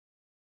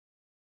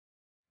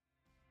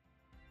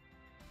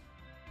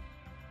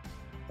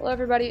Hello,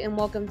 everybody, and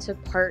welcome to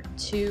part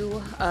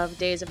 2 of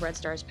Days of Red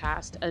Stars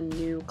Past, a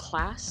new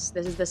class.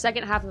 This is the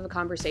second half of a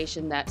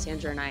conversation that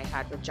Sandra and I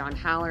had with John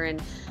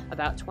Halloran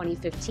about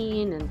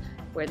 2015 and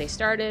where they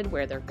started,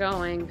 where they're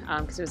going,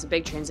 because it was a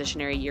big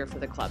transitionary year for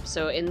the club.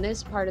 So in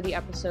this part of the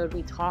episode,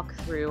 we talk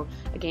through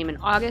a game in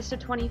August of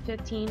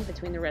 2015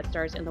 between the Red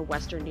Stars and the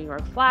Western New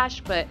York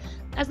Flash. But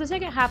as the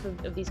second half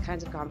of these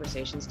kinds of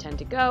conversations tend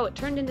to go, it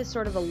turned into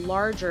sort of a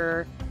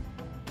larger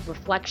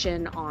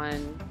reflection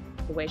on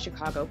the way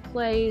Chicago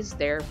plays,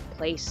 their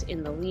place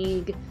in the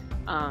league,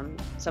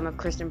 some of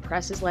Kristen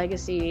Press's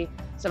legacy,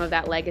 some of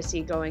that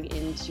legacy going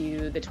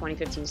into the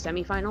 2015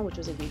 semifinal, which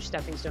was a huge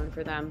stepping stone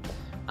for them.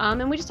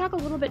 And we just talk a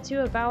little bit too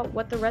about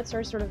what the Red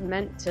Stars sort of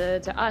meant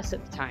to us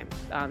at the time,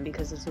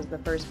 because this was the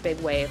first big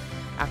wave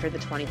after the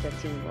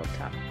 2015 World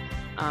Cup.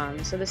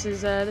 So this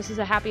is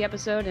a happy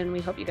episode, and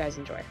we hope you guys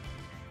enjoy.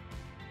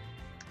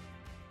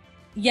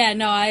 Yeah,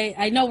 no,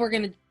 I know we're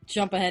gonna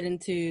jump ahead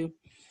into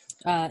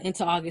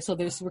August, so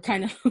we're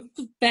kind of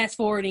fast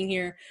forwarding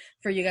here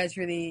for you guys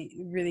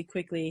really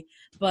quickly.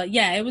 But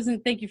yeah,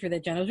 thank you for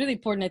that, John. It was really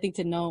important, I think,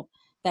 to note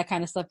that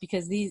kind of stuff,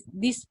 because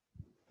these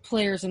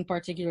players in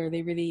particular,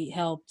 they really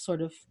helped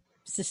sort of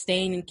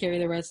sustain and carry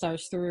the Red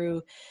Stars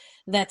through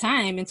that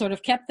time and sort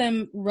of kept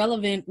them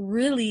relevant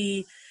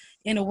really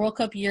in a World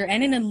Cup year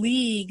and in a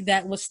league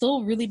that was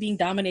still really being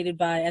dominated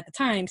by, at the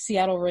time,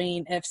 Seattle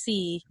Reign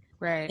FC,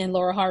 right, and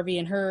Laura Harvey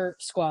and her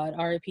squad.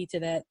 RIP to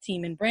that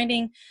team and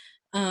branding.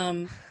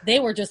 They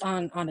were just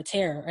on a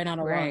tear and on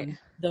a run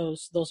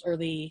those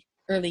early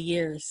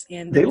years,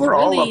 and they were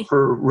all up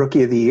for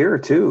Rookie of the Year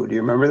too. Do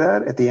you remember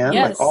that at the end?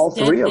 Yes, like all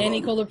three of them.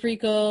 Danny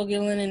Colaprico,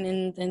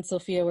 Gillen, and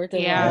Sophia Huerta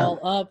were all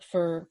up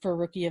for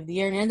Rookie of the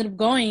Year, and ended up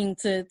going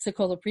to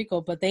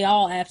Colaprico, but they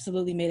all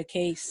absolutely made a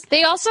case.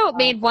 They also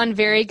made one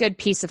very good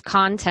piece of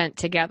content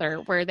together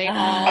where they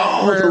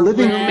all were the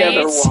living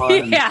roommates.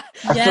 together one. Yeah,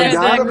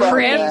 the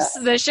cribs,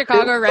 the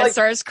Chicago Red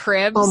Stars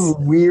cribs.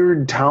 Some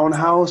weird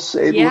townhouse.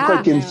 It looked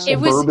like in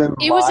suburban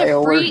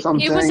Lyle or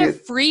something. It was a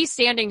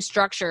freestanding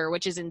structure,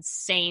 which is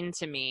insane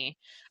to me.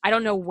 I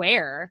don't know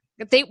where.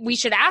 We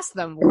should ask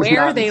them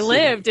where they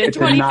lived in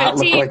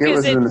 2015,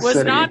 because it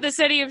was not the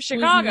city of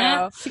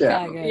Chicago.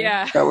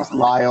 Yeah. That was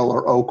Lyle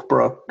or Oak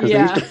Brook, because they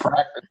used to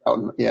practice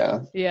out.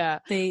 Yeah.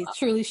 They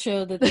truly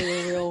showed that they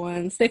were real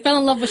ones. They fell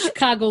in love with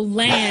Chicago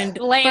land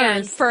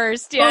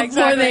first. Yeah, before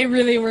exactly. They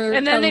really were.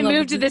 And then they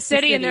moved to the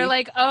city, and they're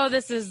like, "Oh,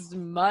 this is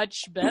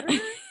much better."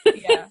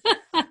 Yeah.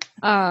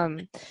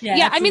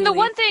 I mean, the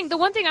one thing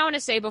I want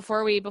to say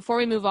before we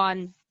move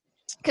on,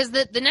 because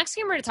the next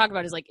game we're going to talk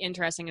about is like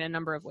interesting in a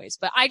number of ways,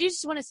 but I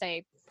just want to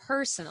say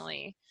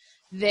personally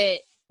that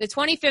the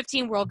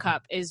 2015 World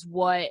Cup is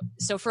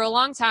so for a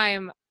long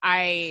time,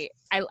 I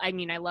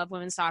mean, I love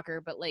women's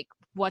soccer, but like,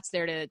 what's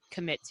there to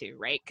commit to,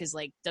 right? Because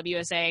like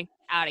WSA,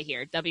 out of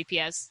here,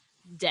 WPS,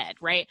 dead,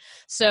 right?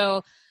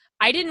 So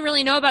I didn't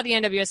really know about the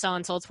NWSL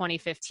until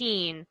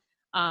 2015.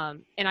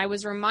 And I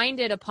was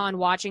reminded upon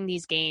watching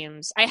these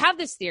games, I have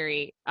this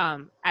theory,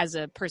 as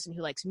a person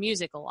who likes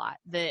music a lot,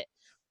 that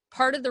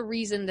part of the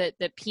reason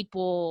that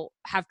people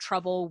have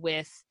trouble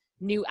with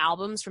new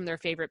albums from their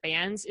favorite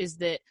bands is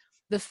that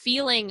the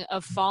feeling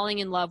of falling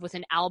in love with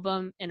an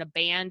album and a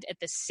band at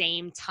the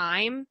same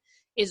time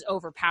is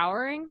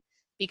overpowering,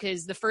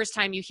 because the first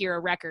time you hear a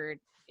record,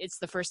 it's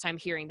the first time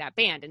hearing that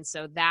band. And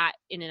so that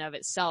in and of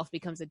itself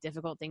becomes a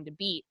difficult thing to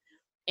beat.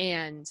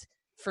 And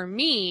for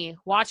me,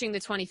 watching the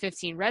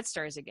 2015 Red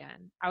Stars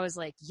again, I was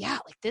like, yeah,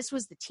 like this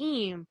was the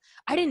team.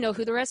 I didn't know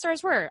who the Red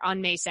Stars were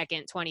on May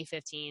 2nd,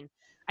 2015.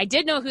 I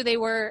did know who they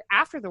were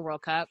after the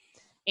World Cup,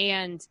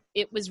 and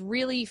it was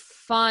really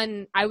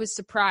fun. I was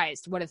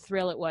surprised what a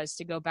thrill it was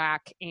to go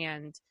back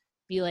and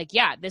be like,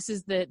 yeah, this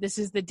is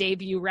the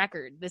debut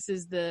record. This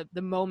is the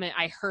moment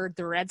I heard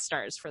the Red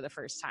Stars for the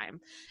first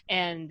time.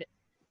 And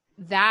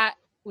that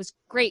was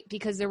great,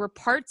 because there were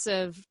parts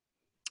of,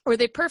 were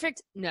they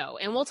perfect? No.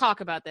 And we'll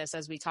talk about this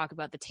as we talk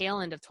about the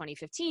tail end of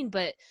 2015,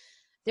 but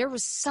there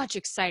was such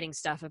exciting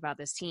stuff about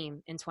this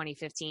team in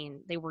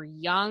 2015. They were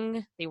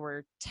young. They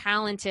were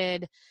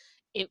talented.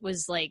 It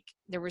was like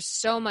there was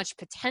so much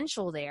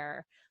potential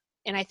there.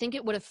 And I think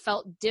it would have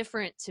felt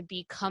different to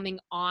be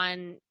coming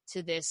on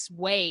to this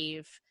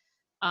wave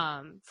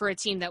for a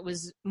team that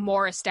was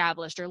more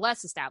established or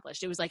less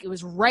established. It was like, it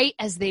was right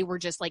as they were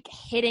just like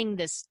hitting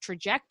this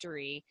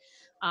trajectory.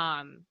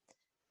 And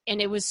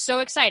it was so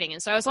exciting.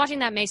 And so I was watching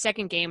that May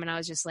 2nd game, and I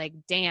was just like,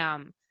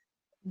 damn,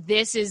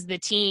 this is the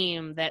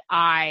team that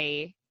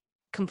I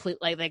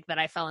completely like that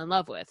I fell in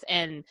love with.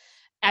 And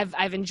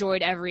I've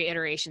enjoyed every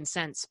iteration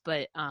since.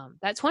 But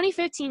that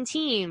 2015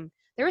 team,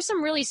 there was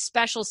some really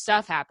special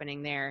stuff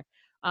happening there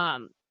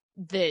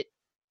that,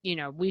 you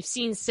know, we've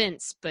seen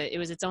since, but it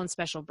was its own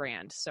special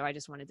brand. So I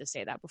just wanted to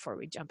say that before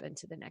we jump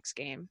into the next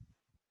game.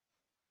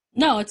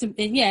 No, it's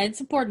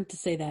important to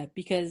say that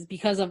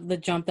because of the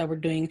jump that we're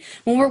doing.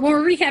 When we're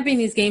recapping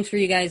these games for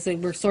you guys, like,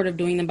 we're sort of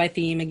doing them by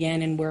theme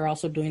again, and we're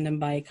also doing them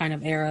by kind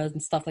of eras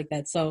and stuff like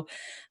that. So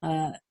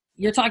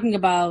you're talking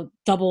about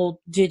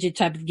double-digit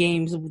type of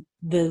games.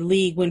 The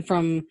league went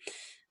from,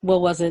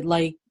 what was it,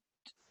 like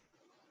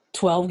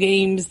 12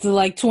 games to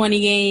like 20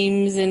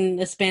 games in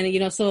a span of, you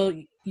know, so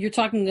you're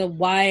talking a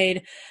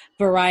wide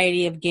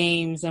variety of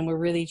games, and we're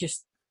really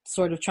just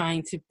sort of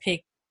trying to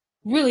pick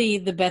really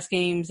the best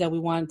games that we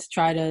want to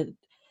try to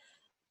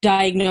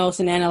diagnose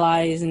and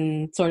analyze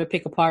and sort of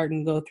pick apart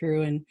and go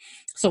through. And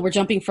so we're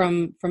jumping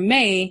from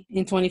May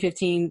in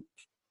 2015,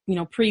 you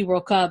know,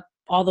 pre-World Cup,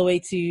 all the way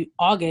to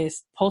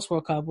August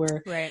post-World Cup,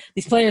 where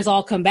these players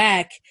all come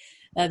back,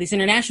 these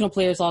international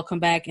players all come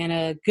back, and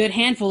a good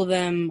handful of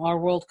them are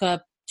World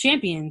Cup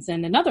champions,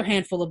 and another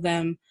handful of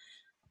them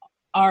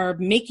are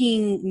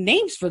making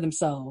names for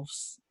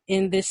themselves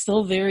in this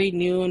still very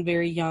new and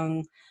very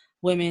young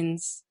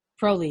women's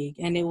pro league.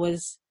 And it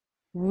was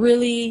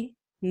really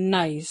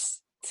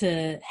nice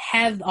to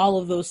have all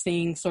of those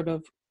things sort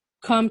of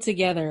come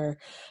together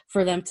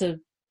for them to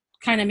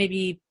kind of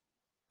maybe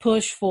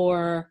push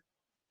for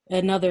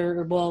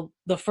another, well,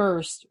 the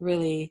first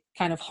really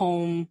kind of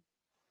home,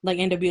 like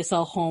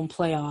NWSL home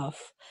playoff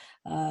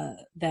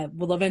that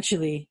will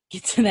eventually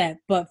get to that.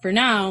 But for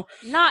now,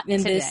 not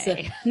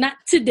today. Not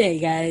today,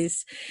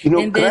 guys. You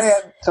know, can I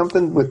add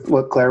something with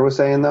what Claire was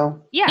saying,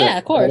 though? Yeah,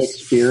 of course. That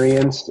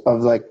experience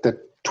of like the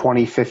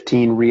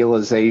 2015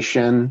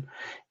 realization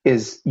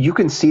is you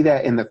can see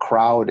that in the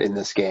crowd in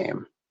this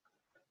game.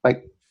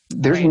 Like,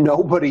 there's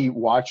nobody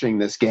watching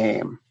this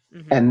game.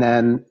 Mm-hmm. And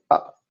then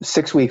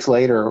 6 weeks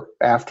later,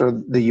 after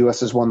the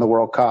U.S. has won the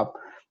World Cup,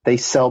 they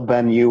sell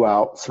Ben U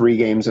out 3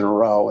 games in a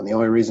row. And the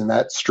only reason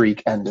that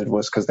streak ended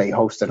was because they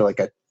hosted like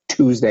a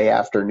Tuesday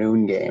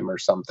afternoon game or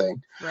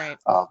something. Right.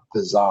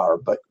 Bizarre.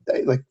 But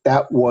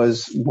that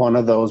was one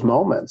of those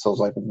moments. It was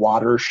like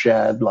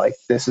watershed, like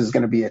this is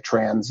going to be a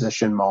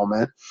transition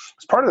moment.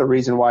 It's part of the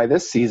reason why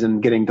this season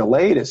getting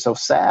delayed is so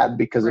sad,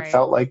 because it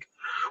felt like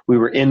we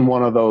were in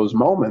one of those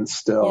moments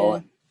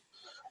still.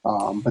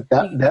 Yeah. But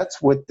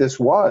that's what this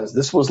was.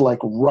 This was like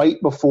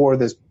right before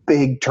this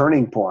big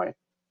turning point.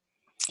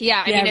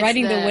 Yeah, I mean,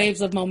 riding the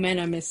waves of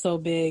momentum is so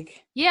big.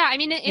 Yeah, I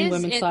mean, it is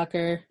women's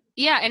soccer.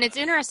 Yeah, and it's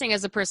interesting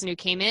as a person who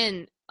came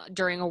in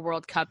during a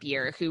World Cup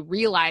year, who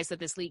realized that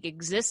this league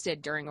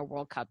existed during a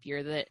World Cup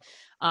year, that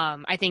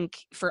I think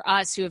for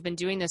us who have been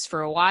doing this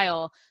for a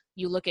while,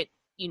 you look at,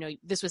 you know,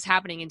 this was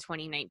happening in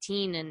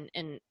 2019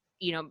 and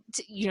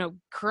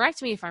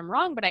correct me if I'm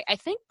wrong, but I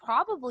think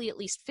probably at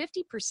least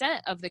 50%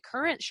 of the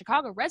current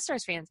Chicago Red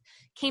Stars fans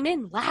came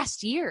in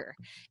last year.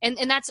 And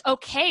that's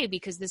okay,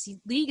 because this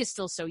league is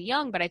still so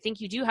young, but I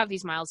think you do have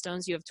these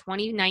milestones. You have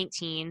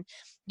 2019,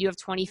 you have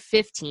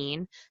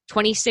 2015,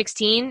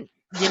 2016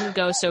 didn't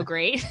go so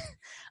great.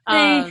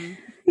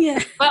 Yeah.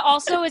 But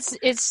also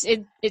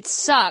it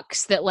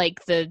sucks that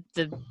like the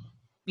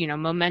you know,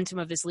 momentum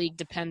of this league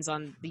depends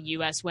on the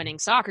US winning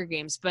soccer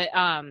games, but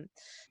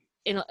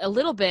in a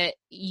little bit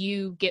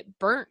you get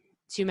burnt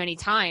too many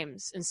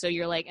times, and so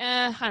you're like,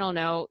 I don't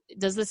know,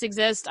 does this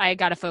exist? I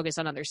gotta focus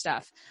on other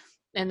stuff.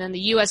 And then the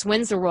US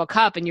wins the World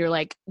Cup and you're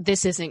like,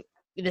 this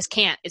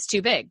can't, it's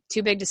too big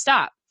to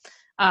stop.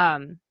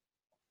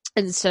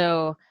 And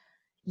so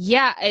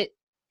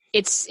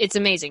it's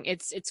amazing.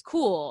 It's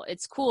cool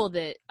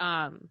that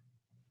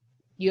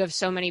you have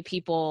so many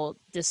people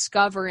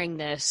discovering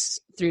this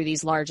through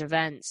these large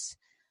events.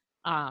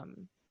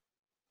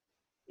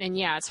 And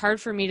yeah, it's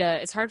hard for me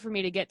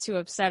to get too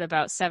upset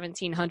about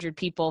 1,700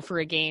 people for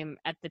a game.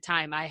 At the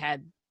time, I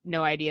had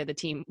no idea the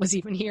team was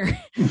even here.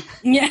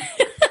 Yeah.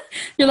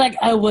 You're like,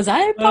 was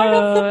I part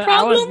of the problem?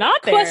 I was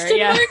not there. Question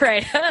yeah, mark?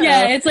 Right.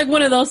 Yeah, it's like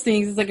one of those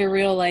things. It's like a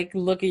real, like,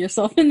 look at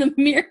yourself in the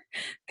mirror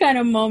kind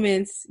of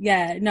moments.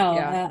 Yeah, no,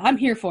 I'm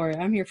here for it.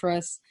 I'm here for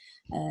us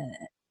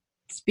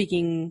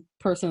speaking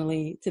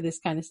personally to this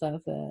kind of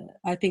stuff.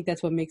 I think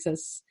that's what makes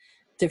us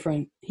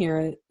different here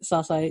at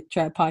Southside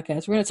Trap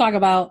Podcast. We're going to talk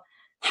about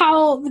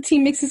how the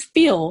team makes us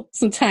feel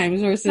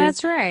sometimes versus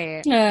that's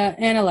right.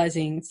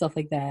 Analyzing stuff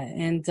like that.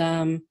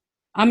 And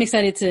I'm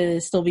excited to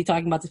still be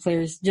talking about the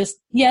players, just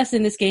yes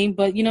in this game,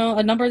 but you know,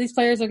 a number of these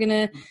players are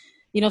gonna,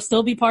 you know,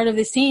 still be part of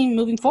this team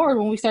moving forward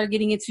when we start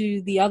getting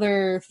into the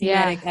other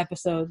thematic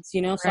episodes,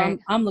 you know. So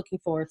I'm looking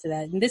forward to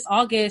that. And this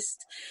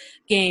August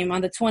game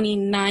on the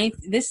 29th,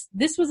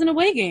 this was an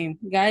away game,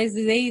 guys.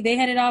 They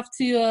headed off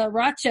to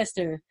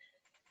Rochester,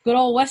 good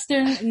old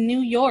Western New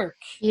York.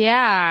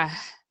 Yeah.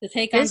 To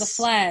take on the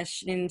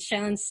Flash in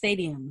Shellen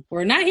Stadium.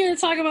 We're not here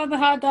to talk about the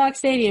Hot Dog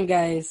Stadium,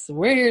 guys.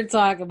 We're here to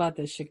talk about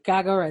the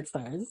Chicago Red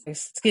Stars.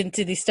 Let's get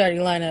into the starting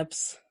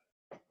lineups.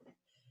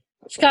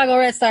 Chicago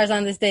Red Stars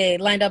on this day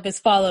lined up as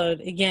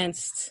followed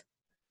against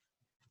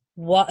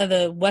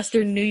the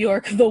Western New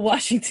York, the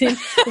Western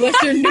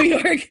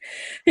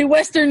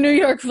New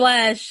York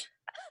Flash.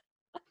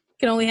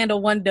 Can only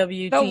handle one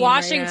W. The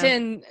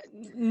Washington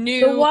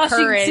New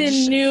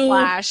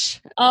Flash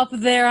up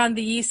there on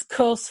the East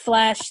Coast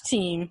Flash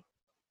team.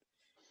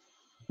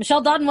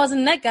 Michelle Dawton was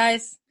in net,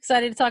 guys.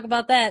 Excited to talk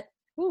about that.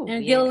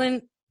 Aaron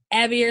Gilliland,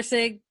 Abby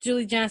Ersig,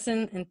 Julie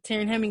Johnson, and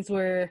Taryn Hemmings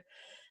were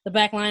the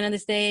back line on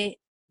this day.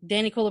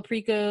 Danny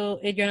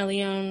Colaprico, Adriana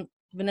Leon,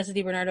 Vanessa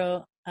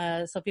DiBernardo,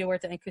 Sophia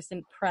Huerta, and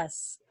Kristen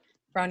Press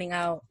rounding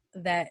out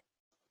that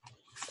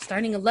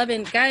starting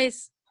 11.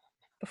 Guys,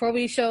 before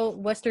we show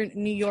Western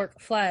New York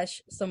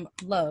Flash some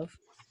love,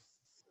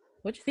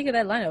 what'd you think of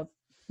that lineup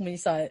when you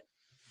saw it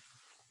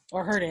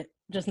or heard it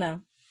just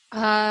now?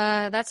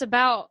 That's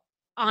about,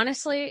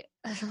 honestly,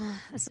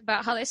 that's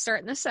about how they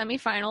start in the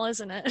semifinal,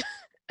 isn't it?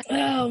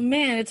 Oh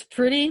man, it's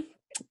pretty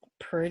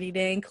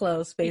dang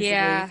close, basically.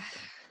 Yeah.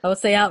 I would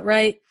say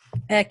outright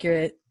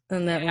accurate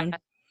on that one.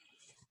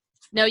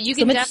 No, you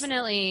can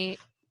definitely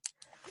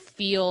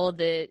feel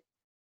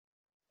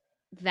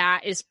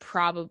that is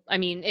probably, I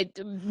mean,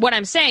 what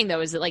I'm saying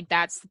though is that like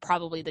that's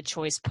probably the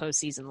choice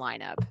postseason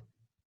lineup.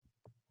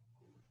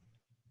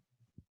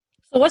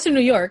 So Western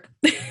New York,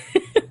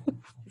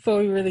 before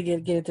we really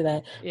get into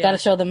that, got to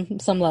show them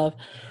some love.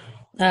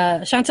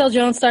 Chantel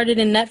Jones started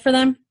in net for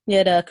them. You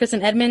had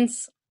Kristen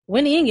Edmonds,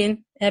 Winnie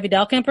Ingen, Abby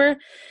Dahlkemper,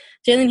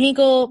 Jalen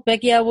Hinkle,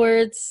 Becky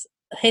Edwards,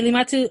 Haley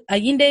Matu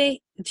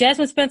Allende,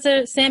 Jasmine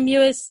Spencer, Sam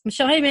Mewis,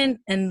 Michelle Heyman,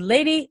 and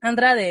Lady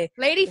Andrade.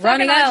 Lady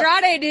fucking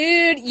Andrade,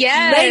 dude.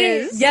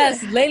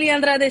 Yes. Lady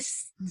Andrade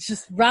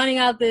just rounding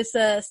out this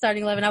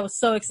starting 11. I was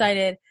so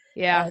excited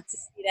to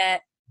see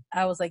that.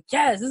 I was like,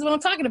 yes, this is what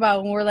I'm talking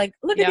about when we're like,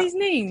 look at these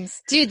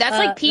names. Dude, that's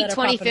like peak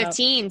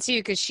 2015 too,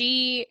 because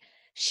she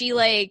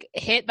like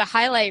hit the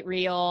highlight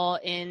reel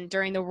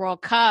during the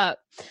World Cup,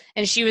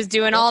 and she was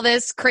doing all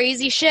this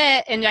crazy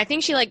shit, and I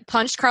think she like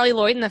punched Carly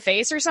Lloyd in the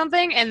face or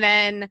something, and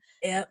then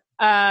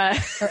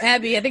or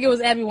Abby, I think it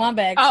was Abby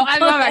Wambach. Oh,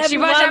 Abby Wambach. She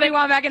punched Abby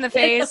Wambach in the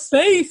face.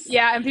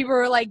 Yeah, and people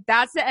were like,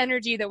 that's the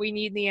energy that we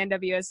need in the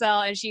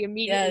NWSL, and she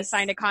immediately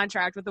signed a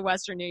contract with the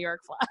Western New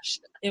York Flash.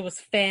 It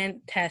was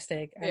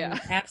fantastic. I'm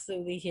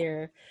absolutely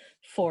here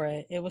for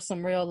it. It was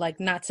some real like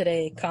not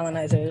today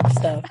colonizer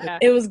stuff.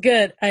 It was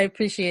good. I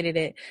appreciated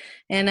it.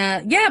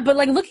 And but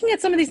like looking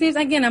at some of these names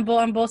again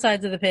on both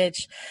sides of the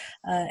pitch,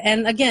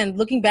 and again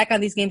looking back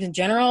on these games in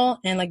general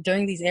and like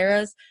during these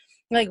eras,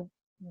 like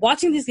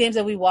watching these games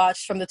that we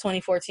watched from the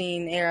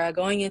 2014 era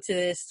going into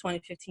this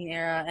 2015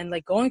 era and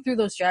like going through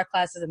those draft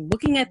classes and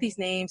looking at these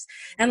names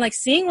and like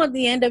seeing what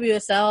the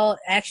NWSL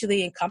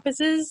actually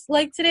encompasses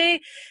like today,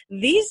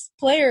 these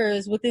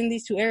players within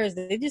these two eras,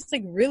 they just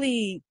like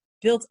really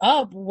built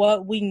up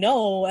what we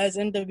know as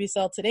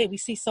NWSL today. We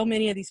see so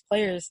many of these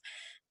players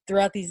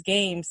throughout these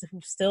games who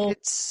still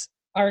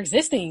are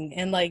existing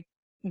and like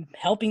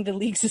helping the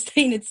league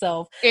sustain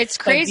itself. It's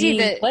crazy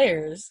that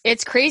players.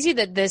 It's crazy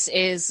that this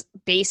is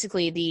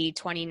basically the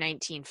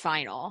 2019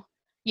 final.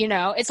 You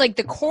know, it's like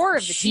the core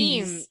of the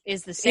team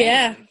is the same.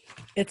 Yeah,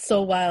 it's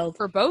so wild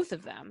for both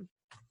of them.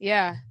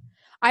 Yeah,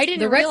 I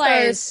didn't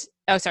realize.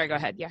 Oh, sorry. Go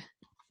ahead. Yeah.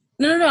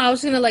 No. I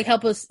was gonna like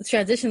help us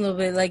transition a little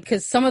bit, like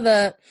because some of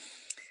the.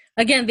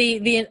 Again,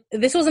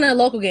 this wasn't a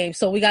local game,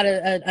 so we got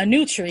a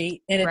new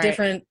treat and a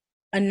different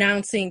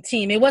announcing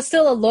team. It was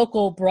still a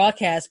local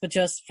broadcast, but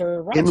just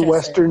for Rochester. In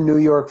Western New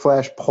York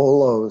Flash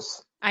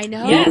polos. I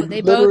know. Yeah.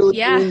 They both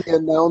doing the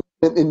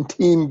announcement in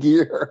team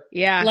gear.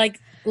 Yeah.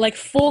 Like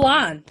full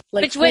on.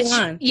 Like full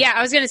on. Yeah,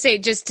 I was gonna say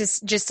just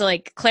to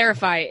like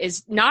clarify,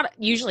 is not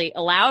usually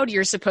allowed.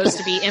 You're supposed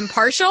to be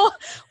impartial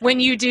when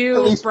you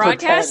do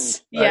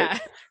broadcasts. Pretend, right?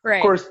 Yeah. Right.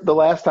 Of course, the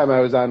last time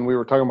I was on, we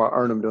were talking about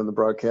Arnhem doing the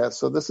broadcast,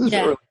 so this is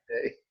early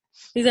day.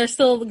 These are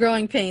still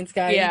growing pains,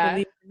 guys. Yeah.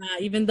 Believe it or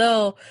not, even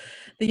though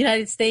the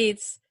United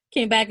States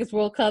came back as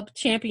World Cup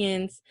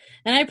champions,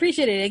 and I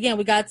appreciate it. Again,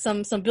 we got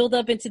some build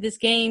up into this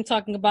game,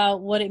 talking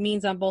about what it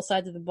means on both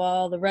sides of the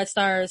ball. The Red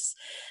Stars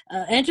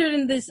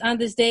entered on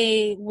this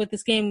day with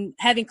this game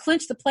having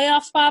clinched the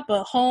playoff spot,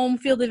 but home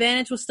field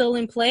advantage was still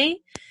in play.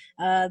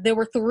 There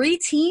were 3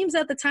 teams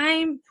at the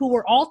time who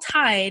were all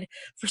tied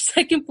for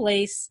second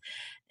place.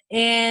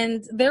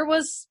 And there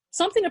was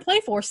something to play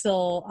for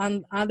still.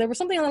 There was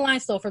something on the line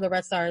still for the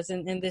Red Stars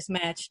in this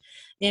match,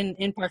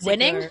 in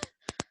particular.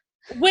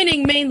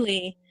 Winning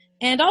mainly,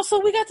 and also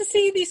we got to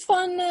see these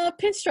fun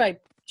pinstripe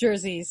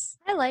jerseys.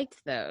 I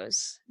liked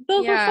those.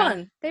 Those were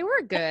fun. They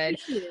were good.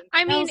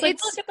 I mean, look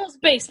at those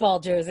baseball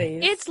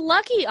jerseys. It's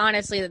lucky,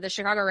 honestly, that the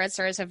Chicago Red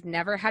Stars have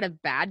never had a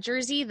bad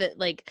jersey. That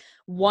like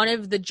one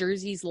of the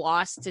jerseys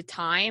lost to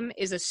time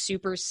is a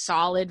super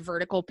solid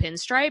vertical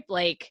pinstripe.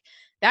 Like.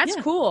 That's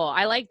cool.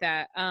 I like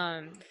that.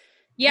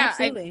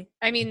 Absolutely.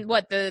 I mean,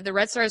 what the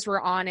Red Stars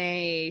were on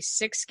a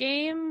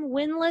 6-game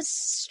winless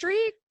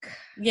streak.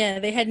 Yeah,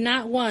 they had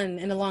not won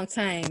in a long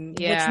time, which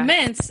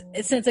meant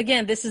since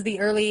again this is the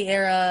early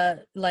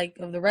era like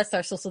of the Red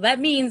Stars. So that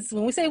means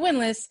when we say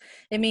winless,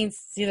 it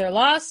means either a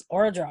loss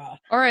or a draw.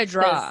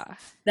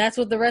 That's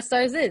what the Red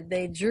Stars did.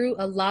 They drew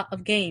a lot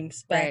of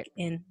games back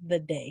in the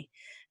day.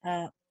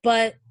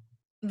 But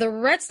the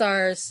Red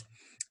Stars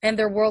and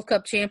their World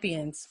Cup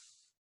champions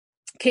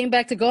came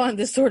back to go on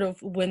this sort of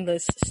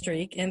winless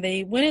streak, and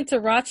they went into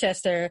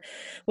Rochester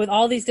with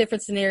all these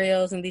different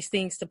scenarios and these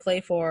things to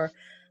play for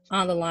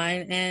on the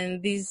line,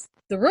 and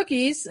the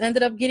rookies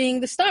ended up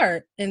getting the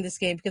start in this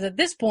game because at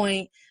this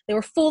point they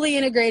were fully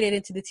integrated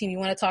into the team. You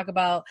want to talk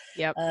about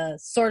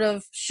sort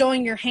of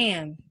showing your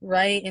hand,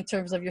 right, in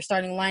terms of your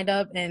starting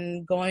lineup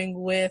and going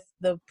with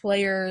the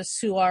players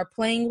who are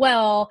playing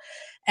well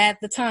at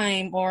the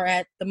time or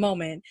at the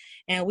moment.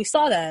 And we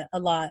saw that a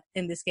lot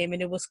in this game,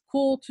 and it was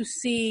cool to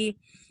see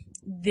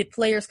the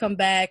players come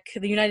back,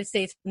 the United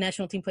States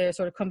national team players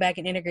sort of come back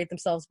and integrate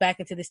themselves back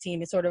into this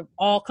team and sort of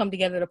all come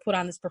together to put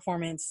on this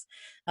performance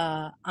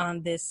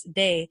on this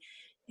day.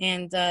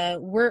 And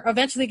we're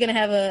eventually going to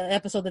have an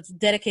episode that's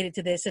dedicated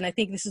to this. And I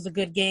think this is a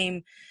good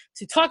game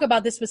to talk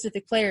about this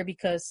specific player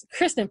because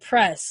Christen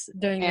Press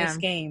during this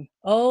game,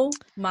 oh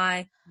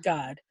my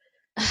God.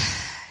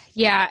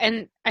 Yeah,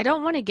 and I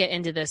don't want to get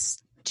into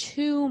this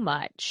too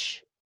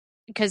much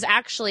because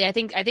actually I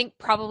think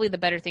probably the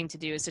better thing to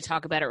do is to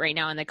talk about it right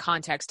now in the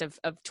context of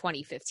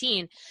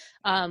 2015,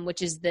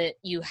 which is that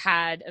you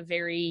had a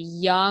very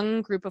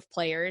young group of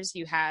players.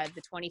 You had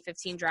the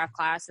 2015 draft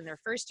class in their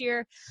first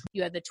year.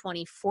 You had the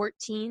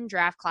 2014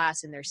 draft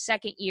class in their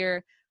second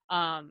year.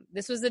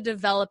 This was a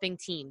developing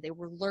team. They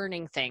were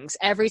learning things.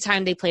 Every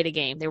time they played a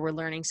game, they were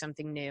learning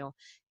something new.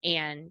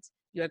 And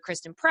you had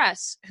Christen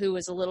Press, who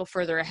was a little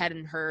further ahead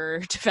in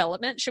her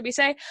development, should we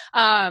say.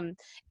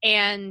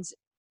 And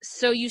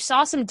so you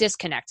saw some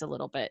disconnect a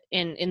little bit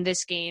in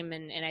this game.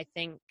 And I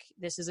think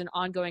this is an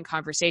ongoing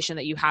conversation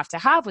that you have to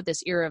have with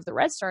this era of the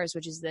Red Stars,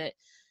 which is that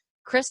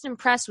Christen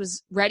Press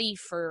was ready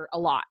for a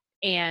lot.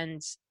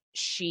 And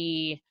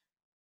she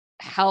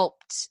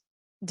helped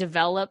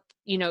develop,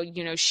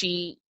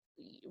 she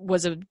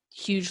was a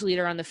huge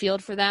leader on the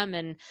field for them.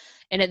 And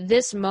at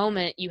this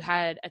moment you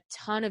had a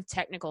ton of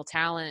technical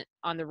talent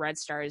on the Red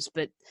Stars,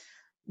 but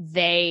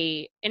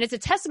and it's a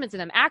testament to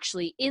them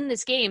actually in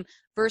this game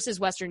versus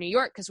Western New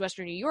York, because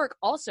Western New York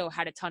also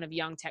had a ton of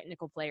young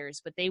technical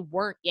players, but they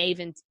weren't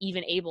even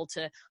able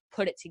to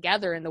put it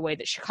together in the way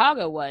that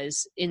Chicago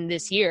was in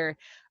this year.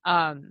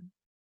 But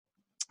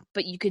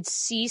you could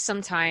see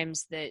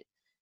sometimes that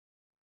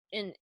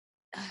I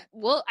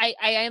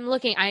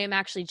am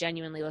actually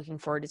genuinely looking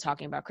forward to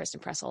talking about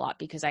Christen Press a lot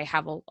because I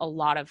have a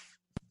lot of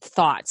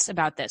thoughts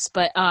about this.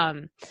 But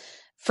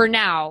for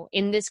now,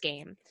 in this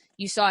game,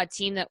 you saw a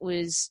team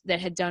that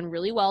had done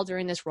really well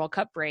during this World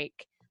Cup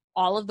break.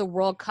 All of the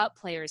World Cup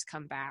players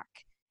come back,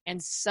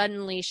 and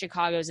suddenly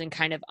Chicago's in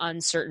kind of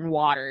uncertain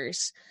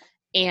waters.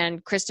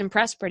 And Christen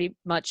Press pretty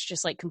much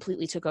just like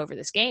completely took over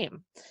this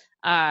game.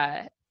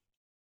 Yes.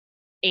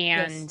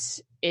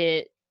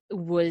 It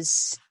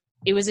was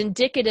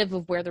indicative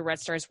of where the Red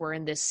Stars were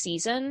in this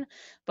season,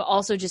 but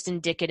also just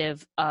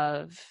indicative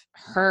of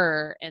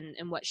her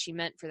and what she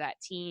meant for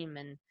that team.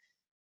 And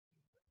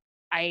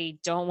I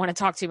don't want to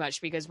talk too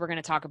much because we're going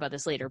to talk about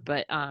this later,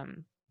 but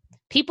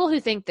people who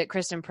think that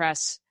Christen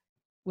Press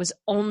was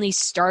only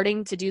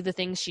starting to do the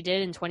things she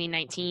did in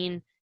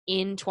 2019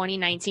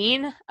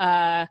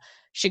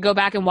 should go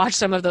back and watch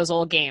some of those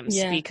old games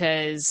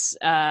because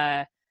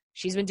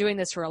she's been doing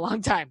this for a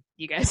long time,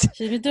 you guys.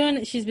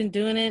 She's been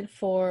doing it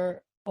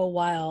for a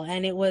while,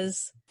 and it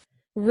was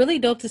really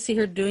dope to see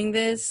her doing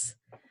this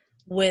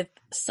with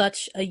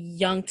such a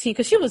young team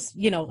because she was,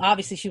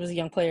 obviously she was a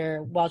young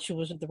player while she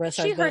was with the Red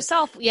Stars. She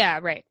herself, yeah,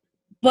 right.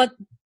 But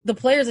the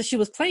players that she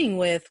was playing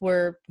with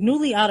were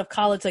newly out of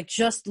college, like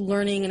just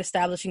learning and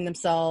establishing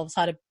themselves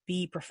how to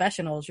be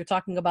professionals. You're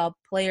talking about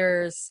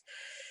players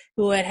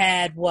who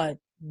had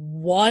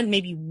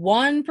maybe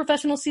one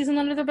professional season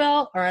under their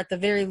belt, or at the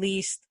very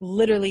least,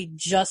 literally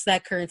just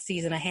that current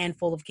season, a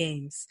handful of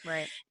games.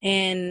 Right.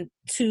 And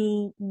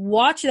to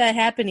watch that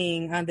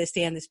happening on this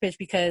day, on this pitch,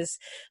 because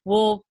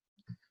we'll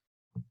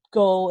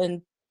go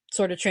and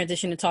sort of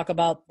transition and talk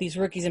about these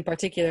rookies in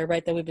particular,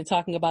 right, that we've been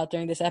talking about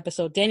during this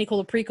episode. Danny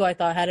Colaprico, I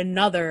thought, had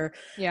another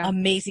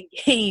amazing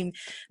game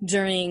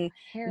during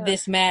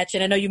this match.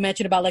 And I know you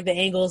mentioned about like the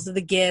angles of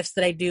the gifts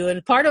that I do.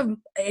 And part of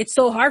it's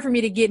so hard for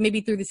me to get maybe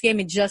through this game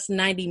in just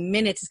 90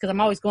 minutes is because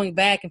I'm always going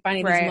back and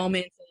finding these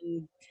moments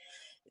and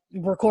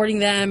recording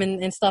them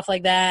and stuff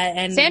like that.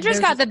 And Sandra's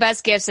got the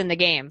best gifts in the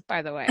game,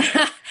 by the way.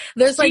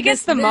 She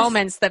gets the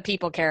moments that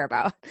people care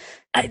about.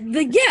 I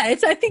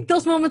think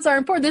those moments are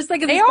important. There's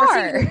like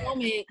a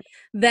moment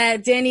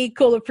that Danny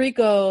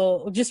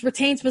Colaprico just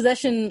retains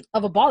possession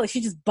of a ball. Like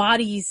she just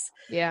bodies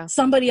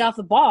somebody off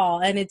the ball,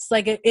 and it's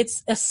like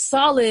it's a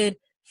solid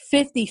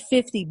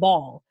 50-50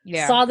 ball.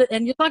 Yeah. Solid,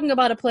 and you're talking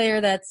about a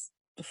player that's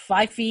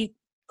 5 feet ?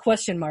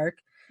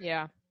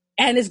 Yeah.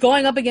 And is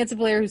going up against a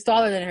player who's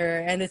taller than her,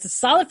 and it's a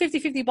solid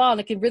 50-50 ball,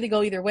 and it can really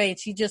go either way. And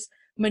she just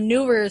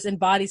maneuvers and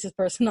bodies this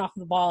person off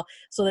the ball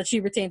so that she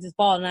retains his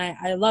ball. And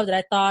I loved it.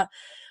 I thought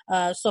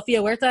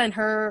Sofia Huerta and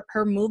her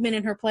movement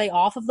and her play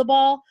off of the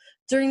ball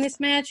during this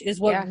match is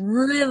what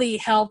really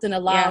helped and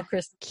allowed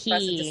Christen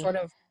Press to sort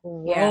of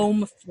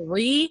roam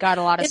free. Got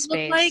a lot of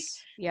space. Like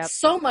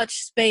so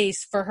much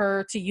space for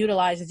her to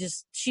utilize.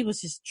 She was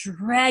just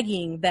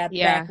dragging that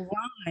back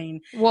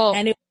line. Well,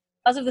 and it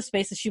because of the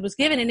space that she was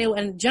given.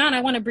 And John,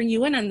 I want to bring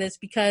you in on this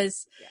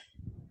because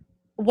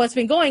what's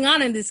been going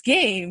on in this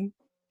game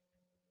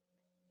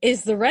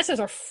is the Red Stars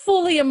are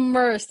fully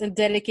immersed and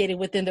dedicated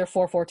within their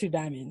 4-4-2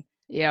 diamond.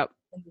 Yep.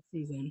 In the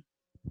season.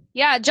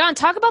 Yeah, John,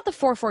 talk about the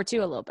 4-4-2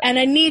 a little bit. And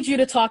I need you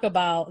to talk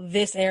about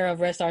this era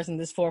of Red Stars and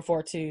this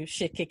 4-4-2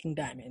 shit-kicking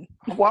diamond.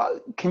 Well,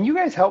 can you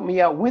guys help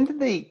me out?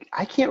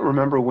 I can't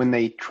remember when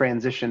they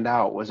transitioned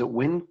out. Was it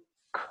when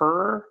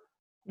Kerr?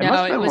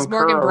 No, it was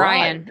Morgan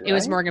Brian. Arrived, right? It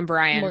was Morgan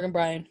Brian. Morgan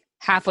Brian.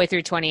 Halfway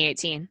through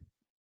 2018.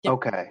 Yep.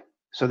 Okay.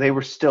 So they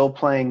were still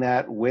playing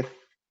that with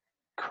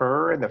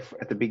Kerr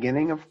at the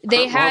beginning of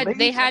they had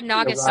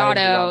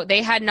Nagasato.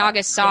 They had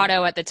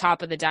Nagasato at the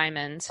top of the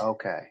diamond.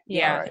 Okay.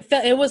 Yeah.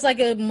 Right. It was like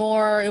a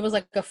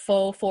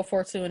faux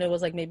 4-4-2, and it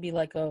was like maybe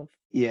like a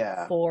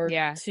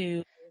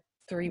 4-2-3-1.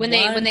 When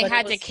they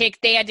had to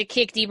kick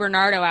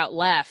DiBernardo out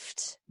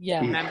left.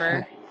 Yeah.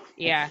 Remember?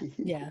 Yeah.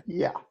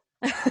 Yeah.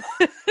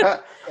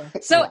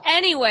 So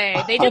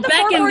anyway, they did the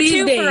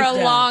 4-4-2 for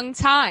a long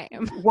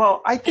time.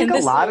 Well, I think a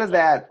lot of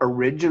that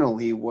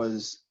originally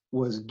was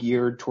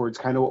geared towards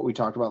kind of what we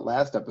talked about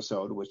last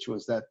episode, which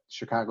was that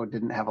Chicago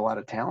didn't have a lot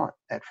of talent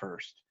at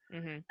first.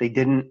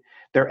 Mm-hmm.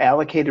 Their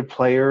allocated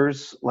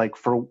players, like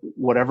for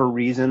whatever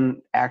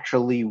reason,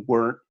 actually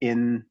weren't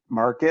in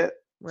market.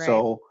 Right.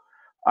 So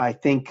I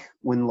think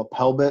when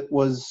LePelbet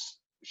was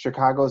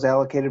Chicago's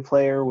allocated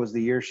player was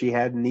the year she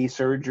had knee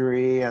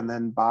surgery, and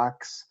then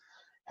Box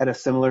had a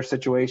similar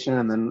situation,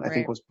 and then I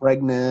think was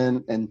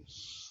pregnant. And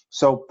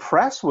so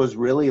Press was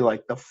really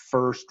like the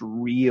first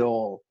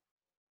real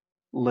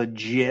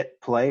legit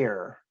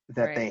player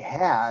that they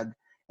had.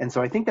 And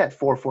so I think that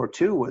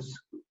 4-4-2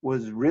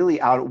 was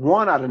really out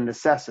of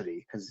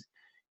necessity, because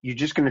you're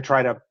just going to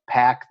try to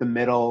pack the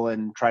middle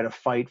and try to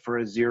fight for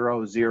a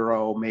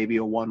 0-0, maybe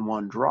a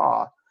 1-1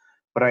 draw.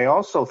 But I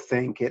also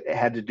think it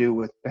had to do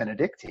with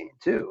Benedictine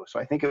too. So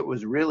I think it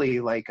was really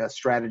like a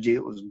strategy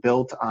that was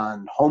built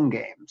on home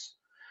games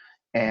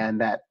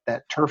and that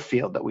turf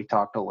field that we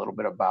talked a little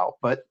bit about.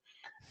 But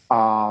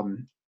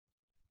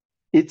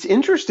it's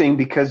interesting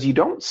because you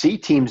don't see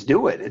teams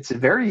do it. It's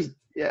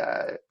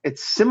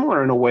it's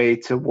similar in a way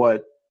to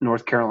what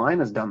North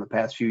Carolina's done the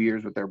past few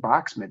years with their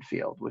box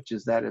midfield, which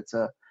is that it's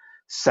a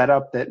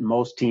setup that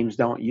most teams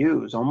don't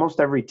use. Almost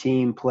every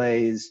team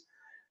plays,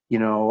 a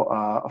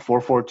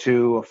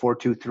 4-4-2, a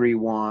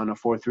 4-2-3-1, a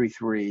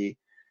 4-3-3,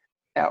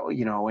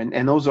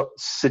 and those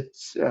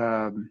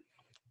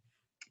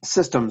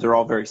systems are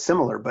all very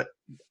similar, but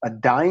a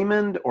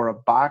diamond or a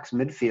box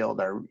midfield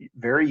are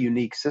very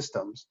unique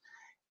systems.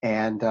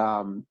 And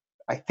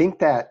I think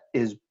that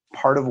is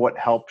part of what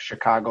helped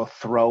Chicago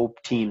throw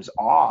teams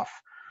off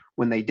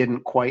when they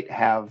didn't quite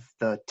have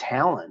the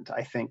talent,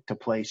 I think, to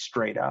play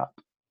straight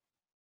up.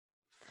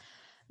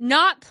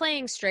 Not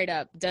playing straight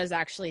up does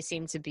actually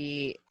seem to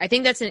be, I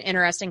think that's an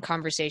interesting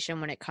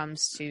conversation when it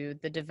comes to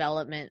the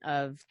development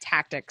of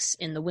tactics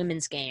in the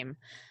women's game.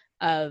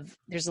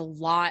 There's a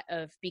lot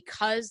of,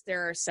 because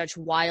there are such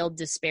wild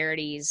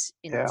disparities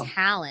in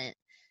talent,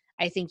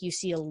 I think you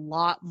see a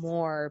lot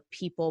more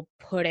people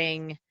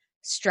putting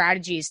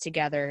strategies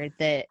together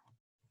that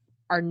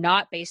are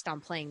not based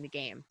on playing the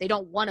game. They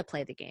don't want to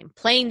play the game.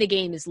 Playing the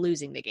game is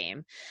losing the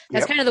game.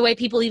 That's kind of the way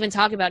people even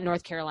talk about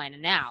North Carolina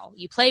now.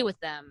 You play with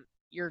them,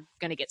 you're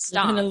going to get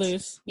stomped. You're going to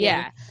lose.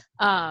 Yeah.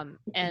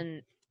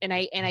 And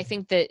I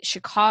think that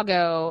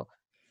Chicago,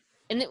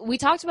 and we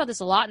talked about this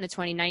a lot in the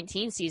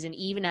 2019 season,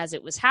 even as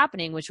it was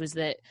happening, which was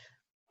that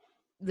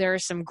there are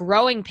some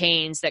growing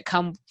pains that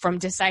come from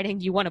deciding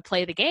you want to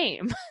play the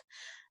game.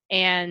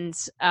 And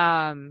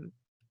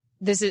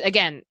this is,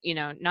 again,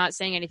 not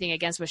saying anything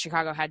against what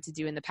Chicago had to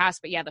do in the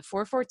past, but the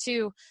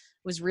 4-4-2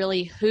 was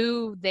really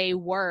who they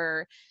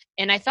were.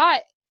 And I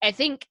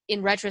think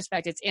in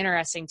retrospect, it's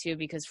interesting too,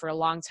 because for a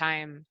long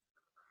time,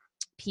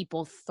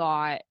 people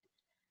thought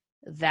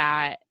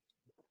that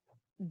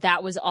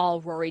was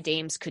all Rory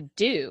Dames could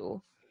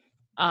do.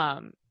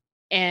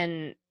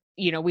 And,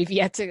 we've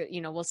yet to,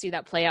 we'll see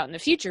that play out in the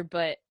future.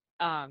 But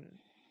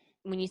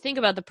when you think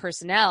about the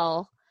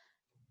personnel,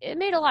 it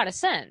made a lot of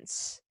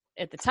sense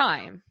at the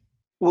time.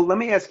 Well, let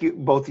me ask you,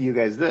 both of you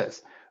guys,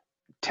 this.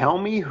 Tell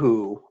me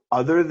who,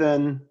 other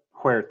than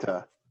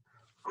Huerta,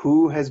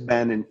 who has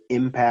been an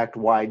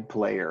impact-wide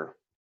player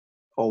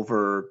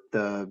over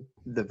the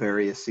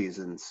various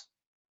seasons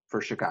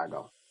for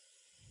Chicago?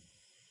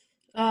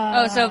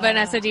 So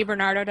Vanessa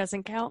DiBernardo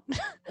doesn't count?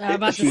 I'm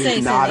about to say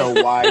she's not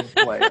a wide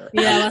player.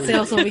 Yeah, I was say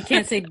also we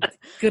can't say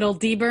good old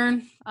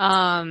DiBern.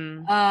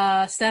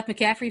 Steph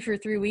McCaffrey for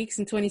 3 weeks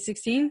in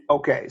 2016.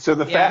 Okay, so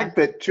the fact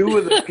that two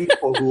of the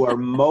people who are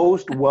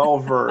most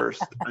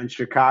well-versed on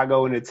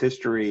Chicago and its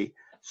history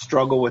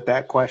struggle with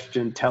that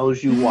question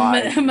tells you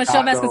why.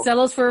 Michelle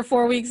Vasconcelos for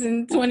 4 weeks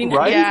in 2019.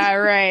 Right? Yeah,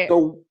 right.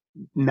 So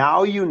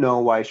now you know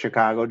why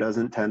Chicago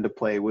doesn't tend to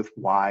play with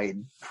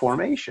wide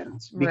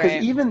formations,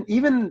 because even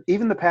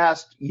the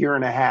past year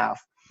and a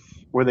half,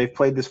 where they've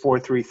played this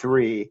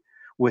 4-3-3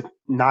 with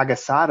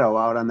Nagasato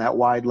out on that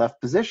wide left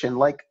position,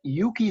 like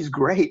Yuki's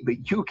great,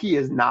 but Yuki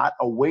is not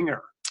a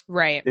winger.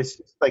 Right.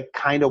 It's like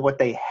kind of what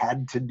they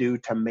had to do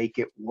to make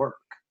it work.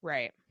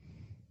 Right.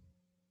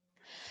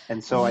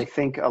 And so I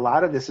think a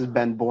lot of this has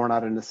been born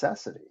out of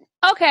necessity.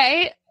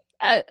 Okay.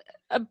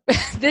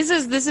 This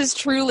is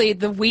truly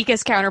the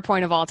weakest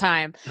counterpoint of all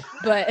time,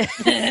 but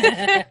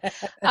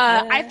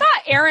I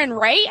thought Aaron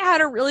Wright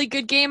had a really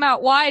good game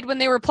out wide when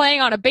they were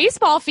playing on a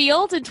baseball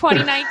field in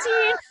 2019.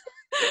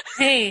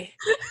 Hey,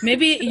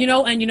 maybe,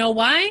 and you know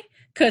why?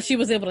 because she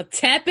was able to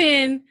tap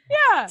in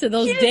to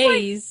those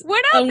days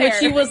went out when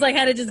she was like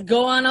had to just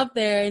go on up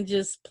there and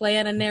just play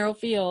on a narrow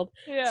field.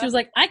 Yeah. She was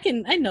like, I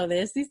know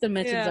this. These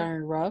dimensions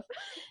aren't rough.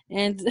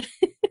 And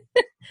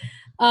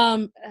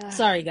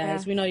sorry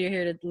guys, we know you're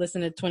here to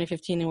listen to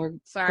 2015 and we're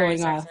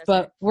going off,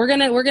 but we're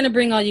gonna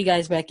bring all you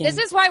guys back in. This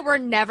is why we're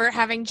never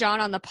having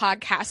John on the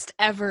podcast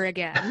ever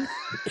again.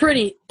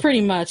 pretty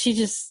much. He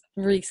just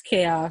wreaks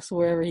chaos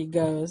wherever he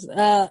goes.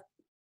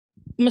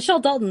 Michelle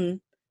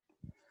Dalton,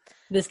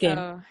 this game.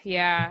 Oh,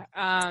 yeah.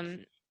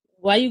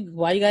 Why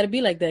you gotta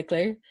be like that,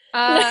 Claire?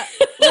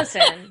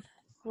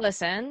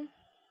 Listen.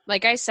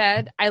 Like I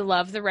said, I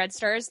love the Red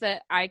Stars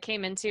that I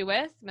came into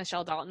with.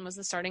 Michelle Dalton was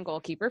the starting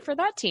goalkeeper for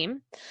that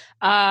team.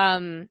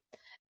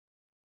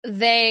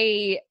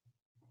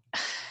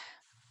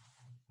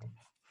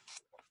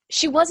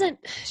 She wasn't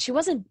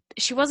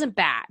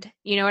bad.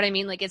 You know what I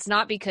mean? Like, it's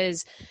not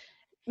because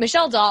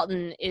Michelle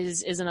Dalton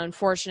is an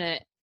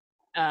unfortunate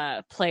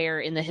player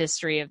in the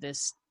history of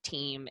this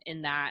team,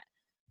 in that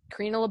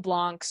Karina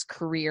LeBlanc's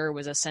career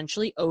was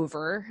essentially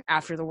over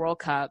after the World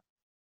Cup,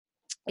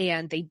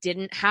 and they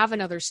didn't have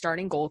another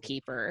starting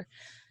goalkeeper.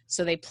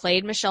 So they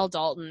played Michelle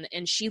Dalton,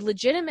 and she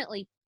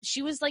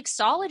was like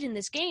solid in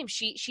this game.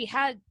 She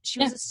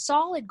was a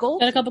solid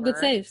goalkeeper. Got a couple good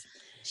saves.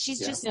 She's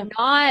just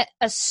not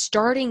a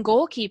starting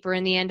goalkeeper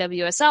in the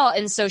NWSL.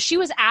 And so she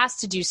was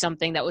asked to do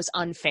something that was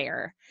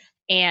unfair,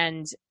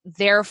 and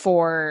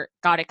therefore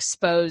got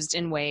exposed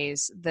in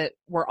ways that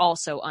were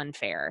also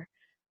unfair.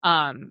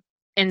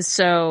 And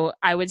so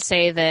I would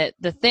say that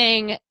the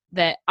thing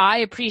that I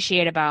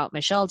appreciate about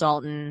Michelle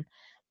Dalton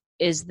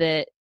is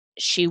that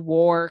she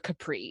wore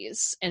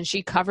capris and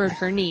she covered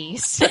her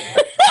knees.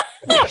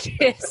 Which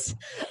is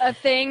a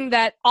thing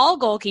that all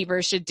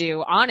goalkeepers should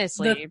do,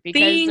 honestly. Because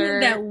thing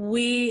that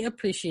we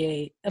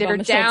appreciate about they're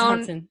Michelle down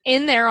Dalton.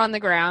 In there on the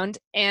ground,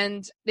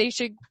 and they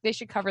should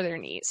cover their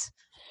knees.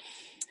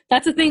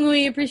 That's the thing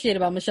we appreciate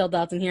about Michelle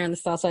Dalton here on the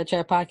Southside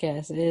Chat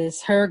podcast,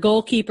 is her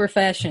goalkeeper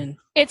fashion.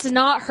 It's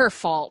not her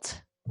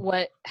fault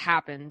what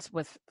happened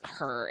with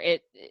her.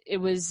 It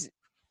was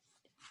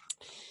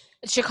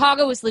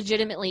Chicago was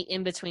legitimately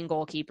in between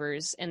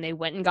goalkeepers, and they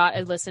went and got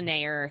Alyssa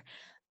Nair,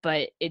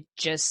 but I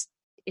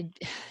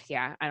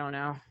don't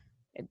know.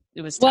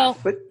 It was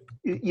tough. But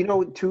you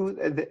know, too,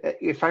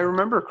 if I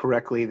remember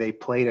correctly, they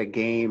played a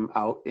game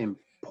out in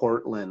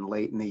Portland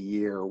late in the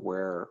year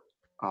where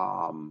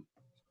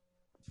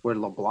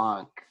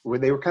LeBlanc, where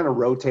they were kind of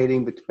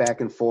rotating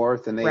back and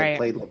forth, and they had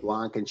played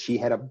LeBlanc, and she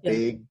had a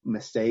big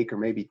mistake, or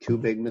maybe two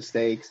big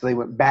mistakes. So they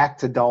went back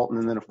to Dalton,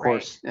 and then of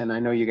course, and I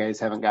know you guys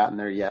haven't gotten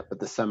there yet, but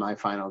the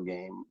semifinal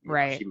game, you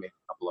know, she made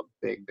a couple of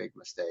big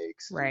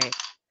mistakes. Right.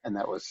 And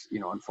that was, you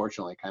know,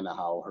 unfortunately kind of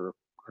how her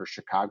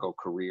Chicago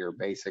career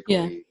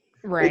basically,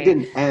 it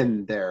didn't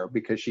end there,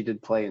 because she did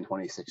play in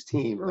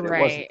 2016, but it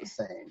wasn't the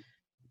same.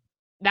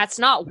 That's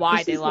not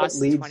why they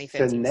lost in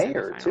 2015. To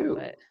Nair too.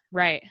 But,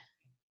 right.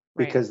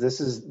 Because this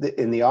is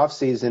in the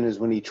offseason is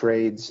when he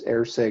trades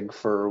Ersig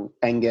for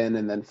Engen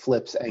and then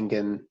flips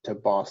Engen to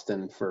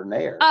Boston for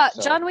Nair.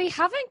 John, we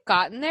haven't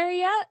gotten there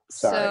yet.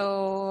 Sorry.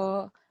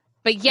 So,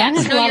 but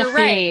yes, no, you're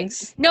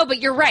right. No, but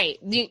you're right.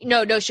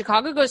 No,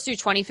 Chicago goes through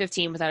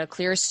 2015 without a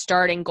clear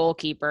starting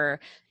goalkeeper,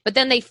 but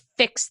then they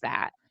fix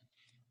that.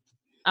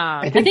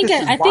 I think the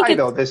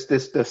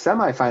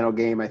semifinal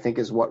game, I think,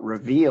 is what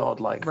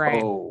revealed, like,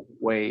 oh,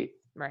 wait,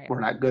 we're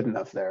not good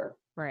enough there.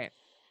 Right.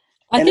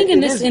 I think in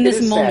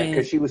this moment,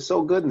 because she was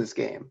so good in this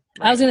game.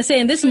 I was going to say,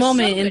 in this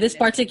moment, in this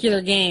particular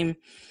game,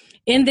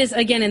 in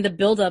the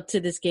build up to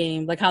this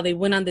game, like how they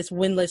went on this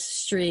winless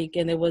streak,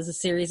 and there was a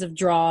series of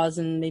draws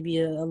and maybe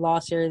a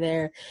loss here or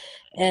there.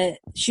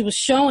 She was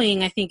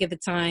showing, I think, at the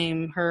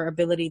time, her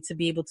ability to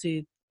be able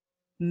to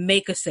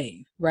make a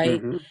save, right?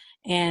 Mm-hmm.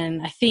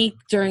 And I think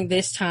during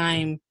this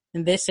time,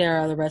 in this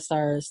era of the Red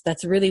Stars,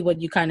 that's really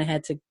what you kind of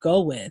had to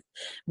go with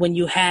when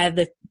you had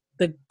the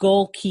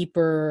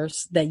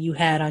goalkeepers that you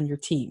had on your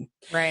team.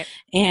 Right.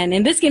 And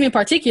in this game in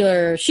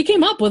particular, she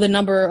came up with a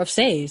number of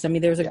saves. I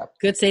mean, there was a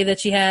good save that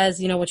she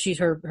has, you know, when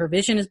her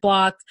vision is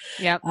blocked.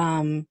 Yep.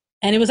 And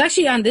it was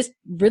actually on this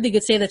really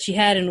good save that she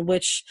had in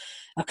which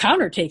a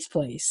counter takes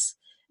place.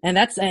 And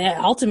that's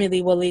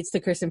ultimately what leads to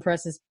Christen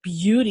Press's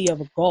beauty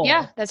of a goal.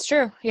 Yeah, that's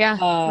true. Yeah.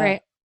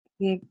 Right.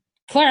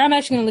 Claire, I'm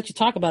actually going to let you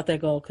talk about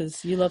that goal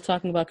because you love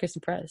talking about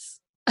Christen Press.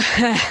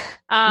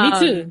 Me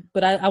too,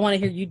 but I want to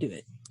hear you do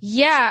it.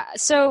 Yeah,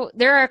 so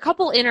there are a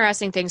couple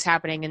interesting things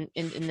happening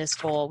in this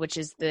goal, which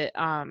is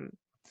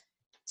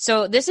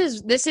so this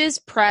is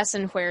Press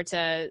and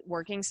Huerta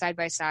working side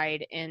by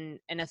side, and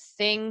a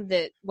thing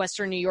that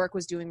Western New York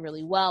was doing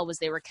really well was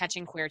they were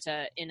catching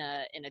Huerta in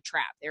a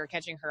trap. They were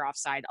catching her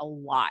offside a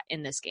lot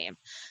in this game,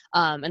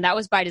 and that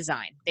was by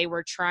design. They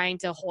were trying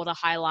to hold a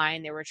high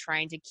line. They were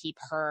trying to keep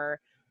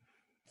her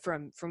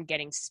from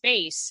getting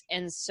space,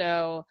 and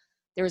so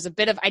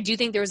I do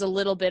think there was a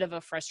little bit of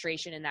a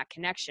frustration in that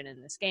connection in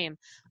this game.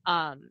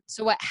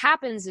 So what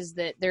happens is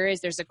that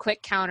there's a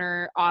quick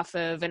counter off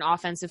of an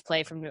offensive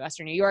play from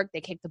Western New York.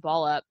 They kick the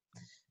ball up.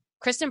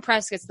 Christen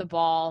Press gets the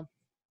ball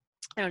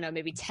I don't know,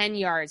 maybe 10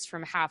 yards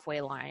from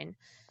halfway line.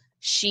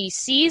 She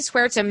sees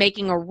Huerta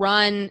making a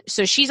run.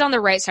 So she's on the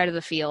right side of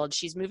the field.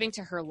 She's moving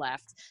to her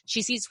left.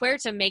 She sees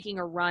Huerta making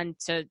a run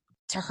to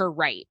her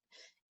right.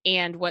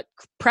 And what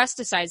Press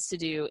decides to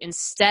do,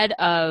 instead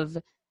of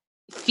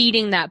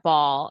feeding that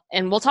ball,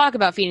 and we'll talk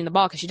about feeding the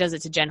ball because she does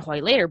it to Jen Hoy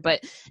later, but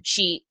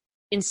she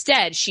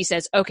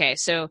says, okay,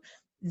 so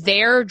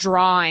they're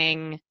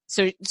drawing.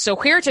 So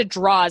Huerta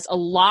draws a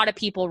lot of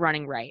people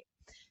running right.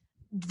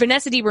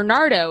 Vanessa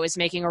DiBernardo is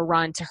making a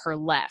run to her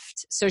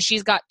left. So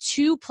she's got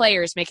two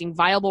players making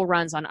viable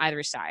runs on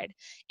either side.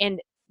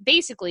 And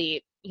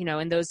basically, you know,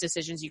 in those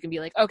decisions, you can be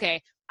like,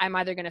 okay, I'm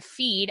either going to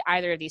feed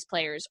either of these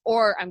players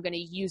or I'm going to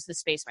use the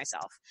space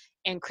myself.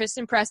 And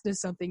Kristen Press does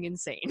something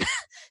insane.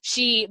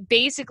 She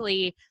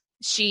basically,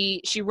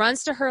 she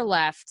runs to her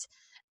left.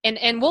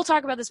 And we'll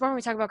talk about this more when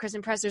we talk about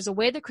Kristen Press. There's a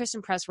way that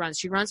Kristen Press runs.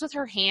 She runs with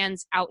her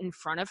hands out in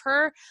front of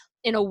her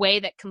in a way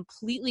that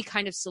completely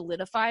kind of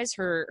solidifies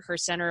her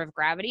center of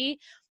gravity.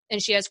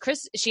 And she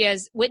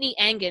has Whitney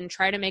Engen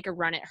try to make a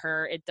run at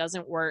her. It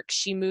doesn't work.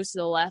 She moves to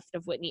the left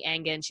of Whitney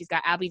Engen. She's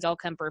got Abby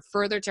Dahlkemper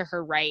further to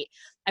her right.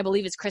 I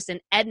believe it's Kristen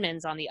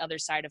Edmonds on the other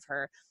side of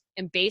her.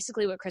 And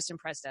basically what Kristen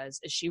Press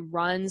does is she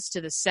runs to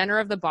the center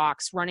of the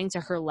box, running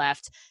to her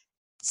left,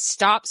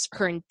 stops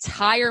her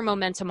entire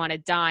momentum on a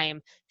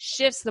dime,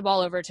 shifts the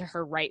ball over to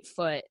her right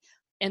foot,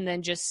 and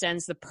then just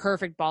sends the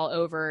perfect ball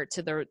over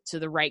to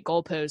the right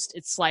goalpost.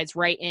 It slides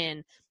right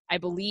in. I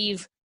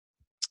believe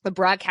the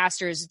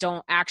broadcasters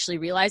don't actually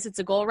realize it's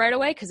a goal right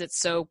away because it's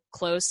so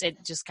close.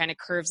 It just kind of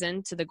curves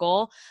into the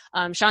goal.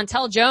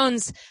 Chantel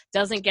Jones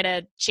doesn't get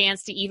a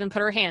chance to even put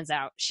her hands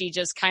out. She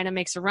just kind of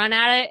makes a run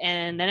at it,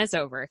 and then it's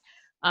over.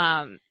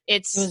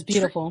 It was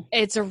beautiful.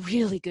 It's a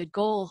really good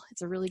goal.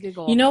 It's a really good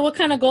goal. You know what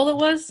kind of goal it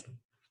was?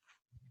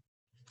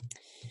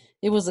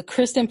 It was a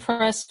Kristen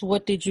Press,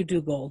 what did you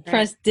do goal. Right.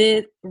 Press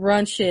did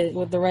run shit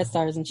with the Red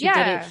Stars, and she did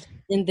it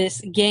in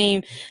this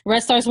game.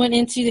 Red Stars went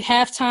into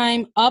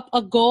halftime up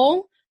a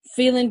goal,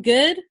 feeling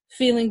good,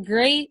 feeling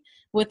great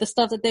with the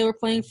stuff that they were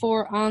playing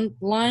for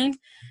online.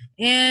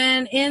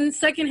 And in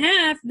second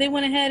half, they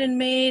went ahead and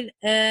made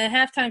a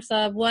halftime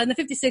sub. Well, in the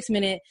 56th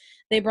minute,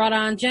 they brought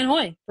on Jen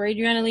Hoy for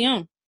Adriana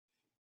Leon.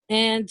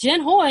 And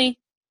Jen Hoy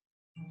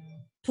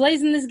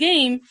plays in this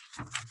game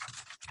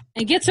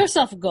and gets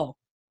herself a goal.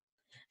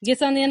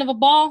 Gets on the end of a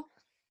ball,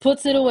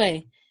 puts it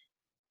away.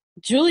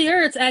 Julie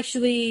Ertz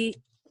actually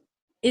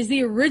is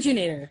the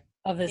originator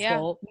of this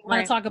goal. We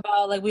want to talk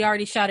about, like, we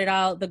already shouted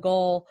out the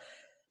goal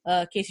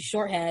Casey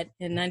Short had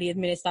in 90th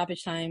minute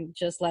stoppage time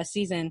just last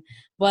season.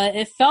 But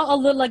it felt a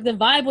little like the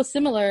vibe was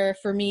similar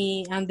for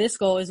me on this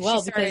goal as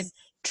well, because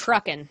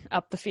trucking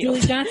up the field.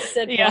 Julie Johnson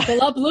said,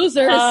 buckle up,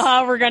 losers.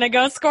 We're going to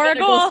go score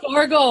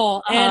a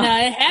goal. And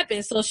it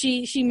happened. So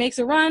she makes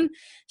a run.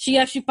 She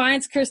actually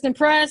finds Kristen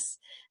Press.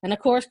 And, of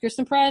course,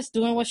 Kristen Press,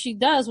 doing what she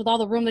does with all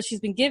the room that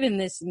she's been given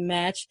this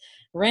match,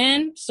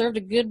 ran, served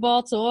a good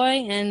ball to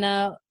Hoy.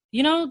 And,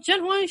 Jen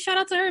Hoy, shout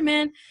out to her,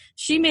 man.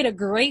 She made a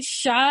great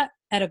shot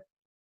at a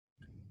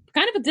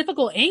kind of a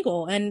difficult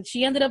angle, and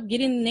she ended up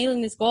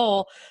nailing this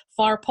goal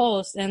far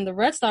post. And the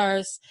Red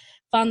Stars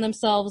found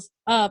themselves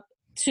up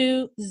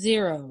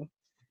 2-0,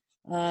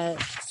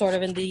 sort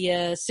of in the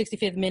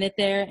 65th minute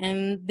there.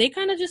 And they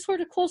kind of just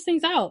sort of closed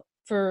things out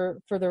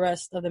for the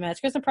rest of the match.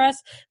 Kristen Press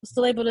was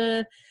still able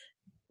to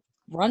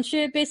run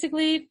shit,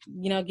 basically,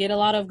 get a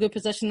lot of good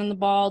possession on the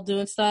ball,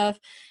 doing stuff.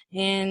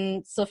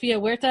 And Sofia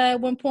Huerta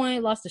at one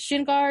point lost a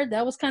shin guard.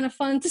 That was kind of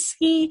fun to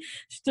see.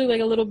 She took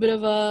like a little bit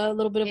of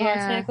hard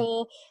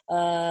tackle.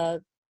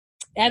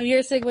 Abby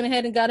Erceg went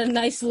ahead and got a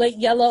nice late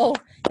yellow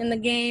in the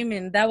game,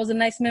 and that was a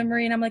nice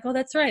memory. And I'm like, oh,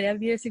 that's right.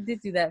 Abby Erceg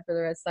did do that for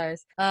the Red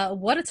Stars.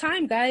 What a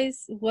time,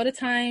 guys. What a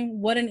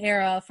time. What an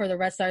era for the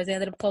Red Stars. They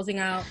ended up closing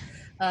out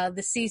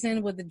the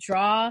season with the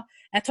draw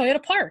at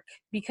Toyota Park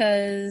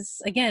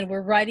because, again,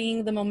 we're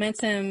riding the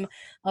momentum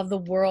of the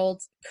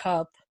World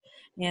Cup,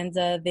 and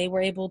they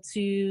were able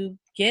to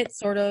get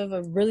sort of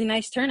a really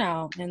nice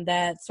turnout in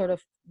that sort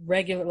of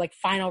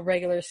final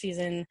regular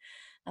season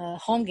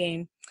home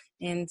game,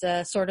 and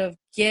sort of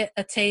get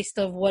a taste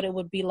of what it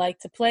would be like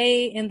to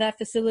play in that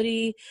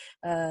facility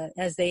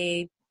as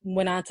they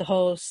went on to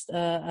host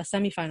a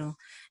semifinal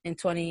in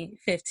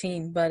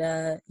 2015. But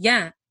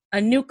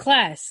a new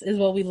class is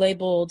what we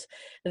labeled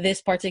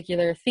this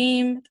particular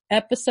themed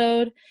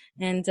episode.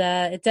 And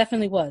it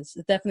definitely was.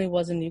 It definitely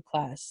was a new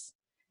class.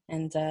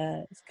 And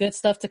it's good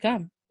stuff to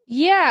come.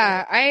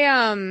 Yeah,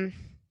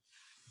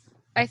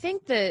 I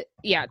think that,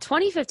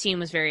 2015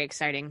 was very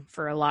exciting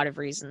for a lot of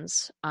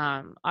reasons.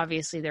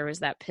 Obviously, there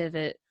was that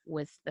pivot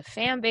with the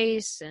fan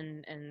base,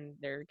 and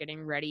they're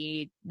getting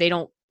ready. They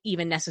don't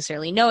even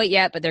necessarily know it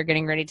yet, but they're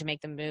getting ready to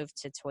make the move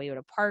to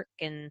Toyota Park.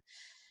 And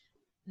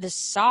the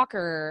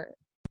soccer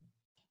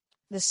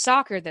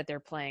that they're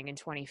playing in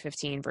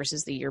 2015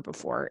 versus the year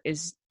before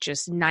is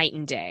just night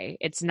and day.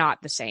 It's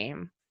not the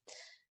same.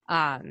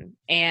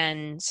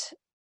 And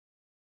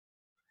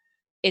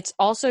it's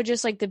also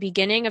just like the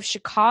beginning of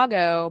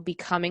Chicago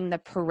becoming the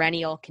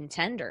perennial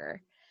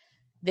contender.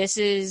 this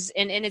is,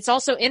 and it's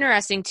also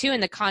interesting too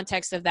in the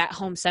context of that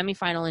home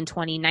semifinal in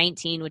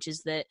 2019, which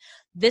is that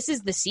this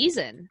is the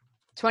season.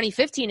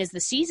 2015 is the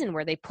season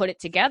where they put it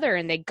together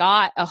and they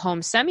got a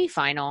home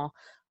semifinal.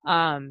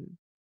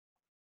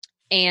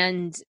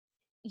 And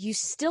you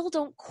still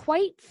don't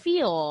quite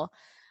feel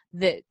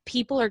that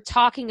people are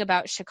talking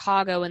about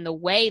Chicago in the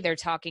way they're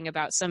talking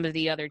about some of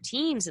the other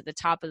teams at the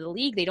top of the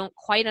league. They don't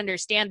quite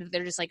understand that.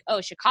 They're just like,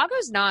 oh,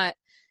 Chicago's not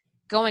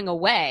going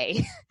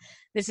away.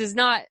 This is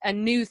not a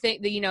new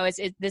thing that, you know,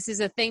 this is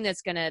a thing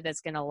that's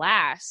gonna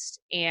last.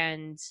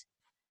 And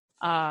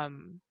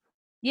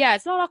yeah,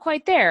 it's not all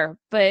quite there,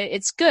 but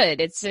it's good.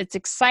 It's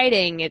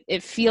exciting.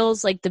 It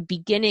feels like the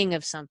beginning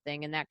of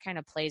something, and that kind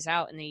of plays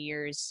out in the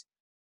years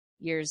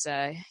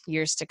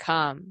to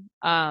come.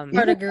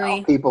 I'd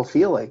agree. People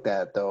feel like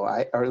that, though.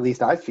 Or at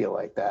least I feel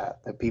like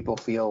that people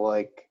feel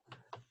like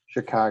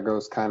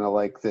Chicago's kind of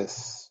like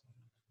this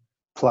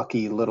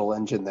plucky little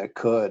engine that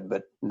could,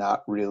 but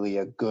not really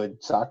a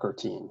good soccer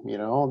team. You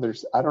know,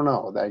 I don't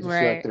know. I just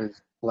feel like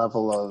there's a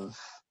level of.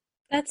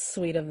 That's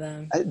sweet of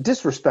them.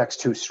 Disrespect's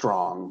too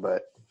strong,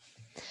 but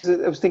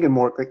I was thinking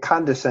more like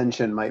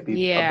condescension might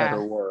be a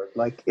better word.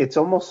 Like it's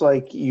almost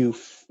like you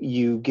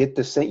get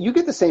the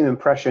same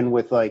impression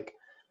with like.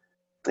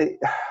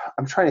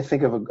 I'm trying to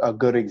think of a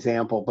good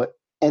example, but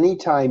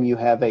anytime you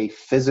have a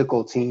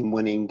physical team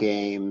winning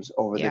games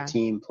over the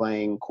team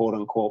playing quote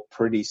unquote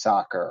pretty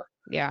soccer,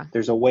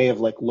 there's a way of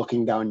like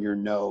looking down your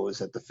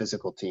nose at the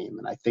physical team.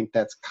 And I think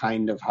that's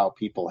kind of how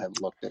people have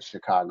looked at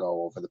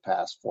Chicago over the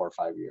past 4 or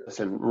 5 years.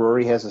 And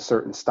Rory has a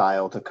certain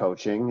style to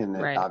coaching, and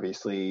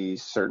obviously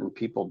certain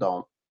people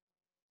don't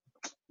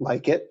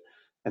like it.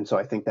 And so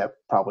I think that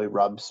probably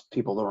rubs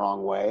people the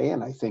wrong way.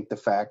 And I think the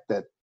fact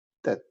that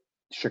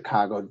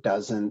Chicago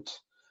doesn't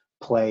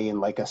play in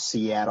like a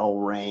Seattle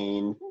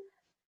rain,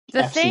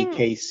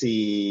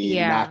 FCKC,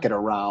 knock it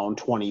around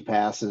 20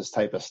 passes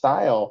type of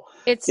style.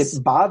 It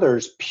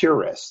bothers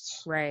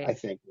purists, right? I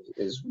think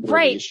is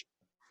right.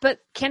 But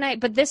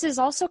this is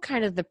also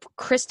kind of the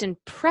Kristen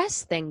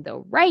Press thing,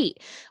 though, right?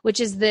 Which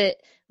is that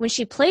when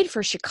she played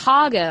for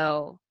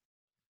Chicago,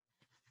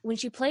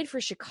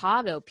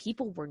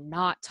 people were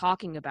not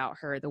talking about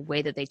her the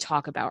way that they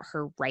talk about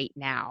her right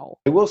now.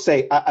 I will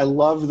say, I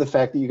love the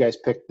fact that you guys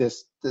picked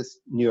this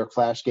New York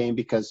Flash game,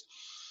 because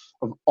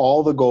of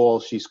all the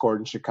goals she scored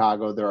in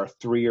Chicago, there are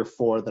 3 or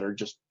 4 that are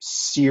just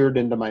seared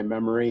into my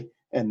memory,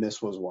 and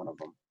this was one of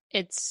them.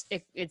 It's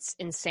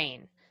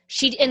insane.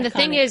 The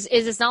thing is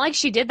it's not like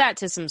she did that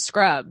to some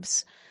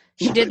scrubs.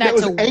 She did that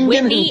to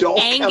Whitney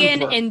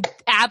Engen and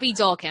Abby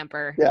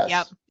Dahlkemper.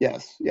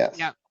 Yes.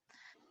 Yep.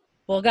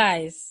 Well,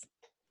 guys,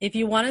 if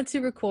you wanted to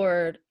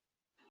record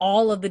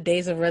all of the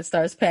Days of Red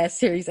Stars past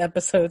series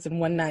episodes in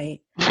one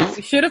night,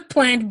 we should have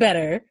planned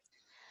better.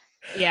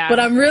 Yeah. But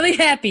I'm really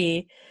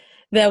happy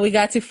that we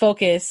got to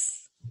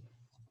focus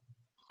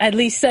at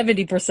least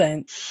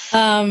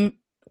 70%.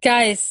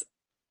 Guys,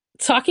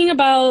 talking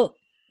about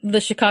the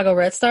Chicago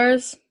Red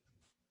Stars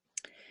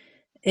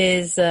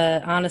is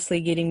honestly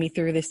getting me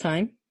through this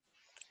time.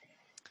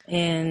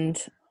 And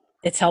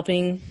it's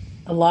helping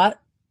a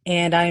lot.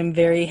 And I'm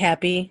very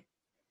happy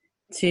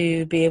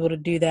to be able to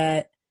do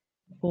that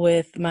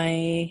with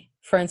my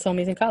friends,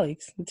 homies, and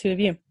colleagues, the 2 of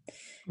you.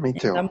 Me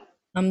too. And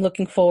I'm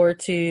looking forward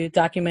to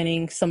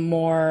documenting some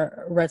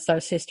more Red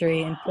Stars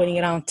history and putting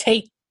it on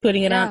tape,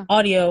 putting it on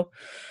audio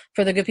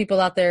for the good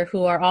people out there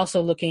who are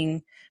also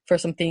looking for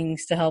some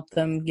things to help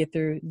them get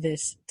through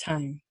this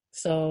time.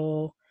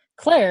 So,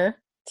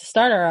 Claire, to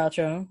start our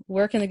outro,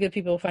 where can the good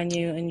people find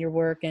you and your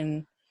work,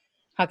 and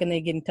how can they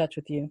get in touch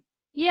with you?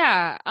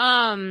 Yeah.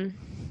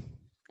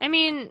 I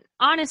mean,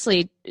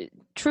 honestly,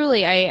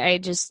 truly, I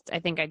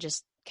think I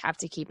just have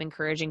to keep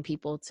encouraging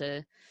people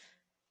to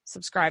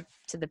subscribe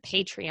to the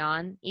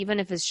Patreon,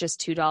 even if it's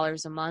just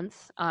 $2 a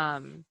month.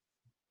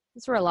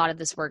 That's where a lot of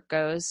this work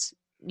goes,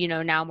 you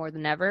know, now more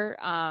than ever.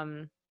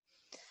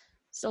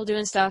 Still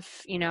doing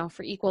stuff, you know,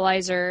 for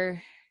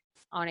Equalizer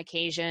on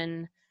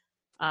occasion.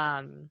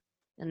 And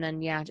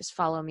then, just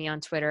follow me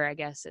on Twitter, I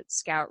guess, at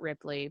Scout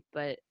Ripley.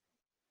 But,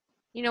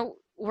 you know,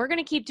 we're going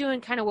to keep doing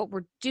kind of what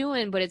we're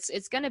doing, but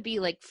it's going to be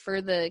like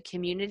for the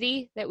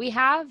community that we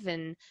have.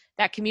 And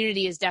that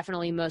community is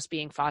definitely most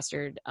being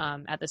fostered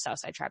at the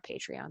Southside Trap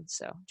Patreon.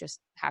 So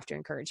just have to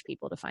encourage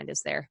people to find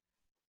us there.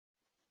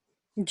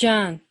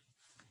 John.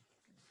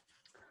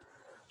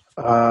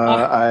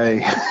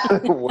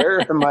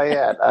 Where am I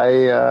at?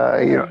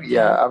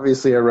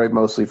 Obviously I write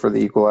mostly for the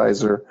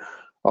Equalizer,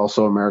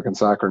 also American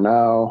Soccer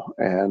Now.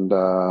 And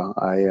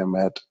I am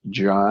at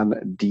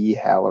John D.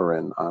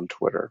 Halloran on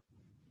Twitter.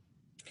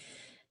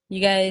 You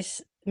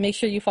guys, make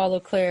sure you follow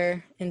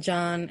Claire and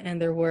John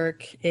and their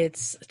work.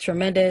 It's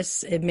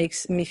tremendous. It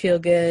makes me feel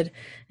good.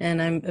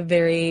 And I'm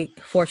very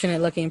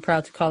fortunate, lucky, and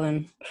proud to call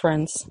them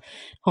friends,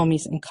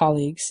 homies, and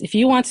colleagues. If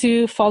you want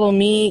to follow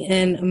me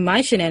and my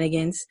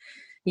shenanigans,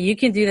 you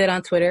can do that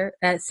on Twitter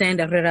at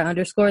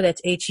 @SandHerrera_.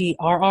 That's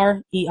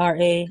HERRERA_.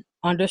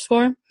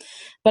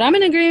 But I'm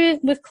in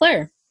agreement with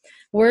Claire.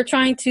 We're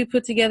trying to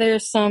put together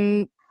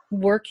some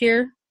work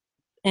here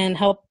and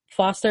help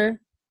foster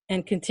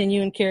and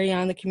continue and carry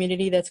on the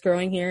community that's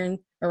growing here and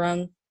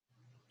around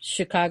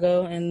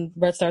Chicago and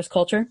Red Stars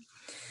culture.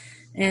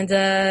 And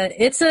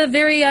it's a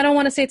very, I don't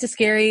want to say it's a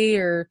scary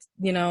or,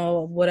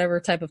 whatever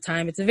type of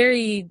time. It's a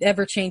very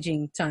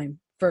ever-changing time,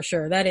 for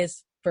sure. That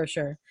is for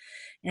sure.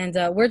 And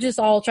we're just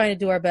all trying to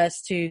do our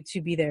best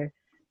to be there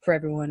for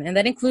everyone. And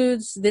that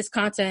includes this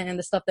content and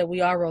the stuff that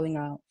we are rolling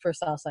out for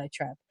Southside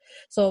Trap.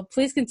 So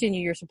please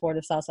continue your support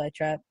of Southside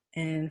Trap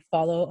and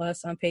follow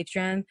us on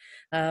Patreon.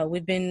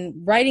 We've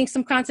been writing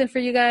some content for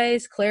you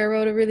guys. Claire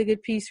wrote a really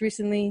good piece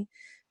recently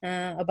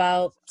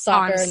about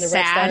soccer and the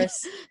Red Stars.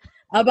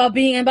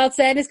 About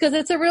sadness, because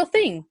it's a real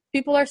thing.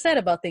 People are sad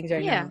about things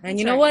right now. And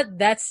you know what?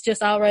 That's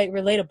just outright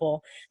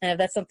relatable. And if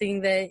that's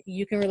something that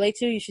you can relate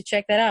to, you should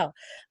check that out.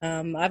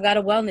 I've got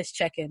a wellness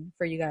check-in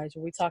for you guys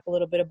where we talk a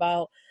little bit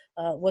about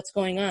what's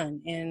going on.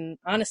 And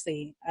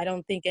honestly, I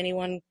don't think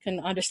anyone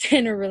can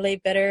understand or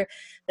relate better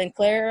than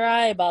Claire or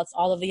I about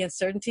all of the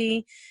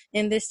uncertainty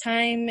in this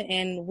time.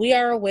 And we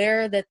are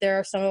aware that there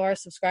are some of our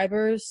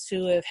subscribers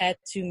who have had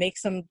to make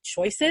some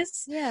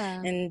choices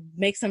and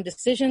make some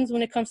decisions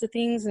when it comes to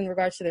things in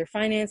regards to their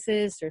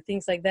finances or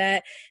things like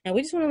that. And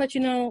we just want to let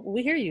you know,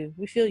 we hear you,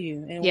 we feel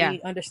you, and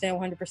we understand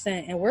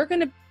 100%. And we're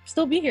going to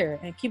still be here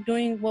and keep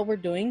doing what we're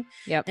doing.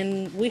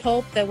 And we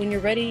hope that when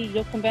you're ready,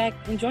 you'll come back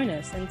and join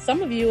us. And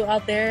some of you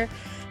out there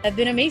have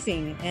been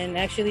amazing and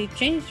actually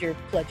changed your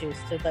pledges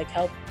to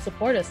help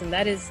support us, and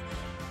that is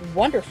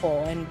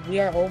wonderful, and we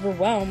are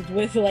overwhelmed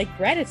with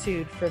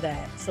gratitude for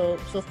that. So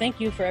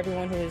thank you for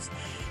everyone who is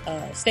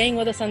staying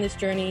with us on this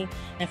journey,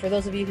 and for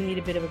those of you who need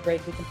a bit of a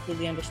break, we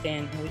completely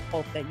understand, and we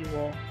hope that you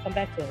will come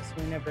back to us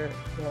whenever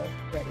you're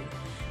ready.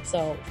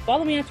 So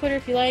follow me on Twitter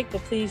if you like,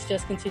 but please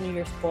just continue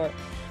your support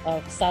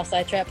of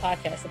Southside Trap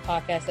Podcast, a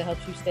podcast that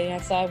helps you stay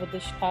on side with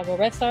the Chicago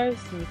Red Stars.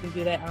 And you can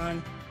do that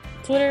on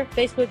Twitter,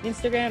 Facebook,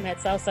 Instagram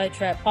at Southside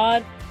Trap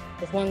Pod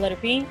with one letter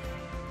P.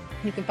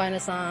 You can find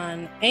us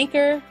on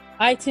Anchor,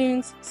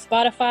 iTunes,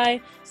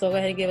 Spotify. So go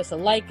ahead and give us a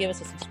like, give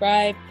us a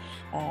subscribe,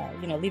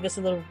 leave us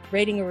a little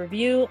rating or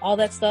review. All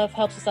that stuff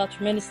helps us out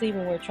tremendously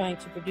when we're trying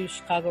to produce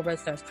Chicago Red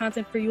Stars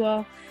content for you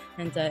all.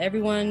 And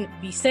everyone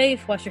be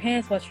safe, wash your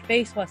hands, wash your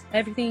face, wash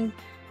everything.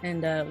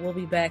 And we'll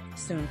be back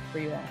soon for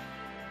you all.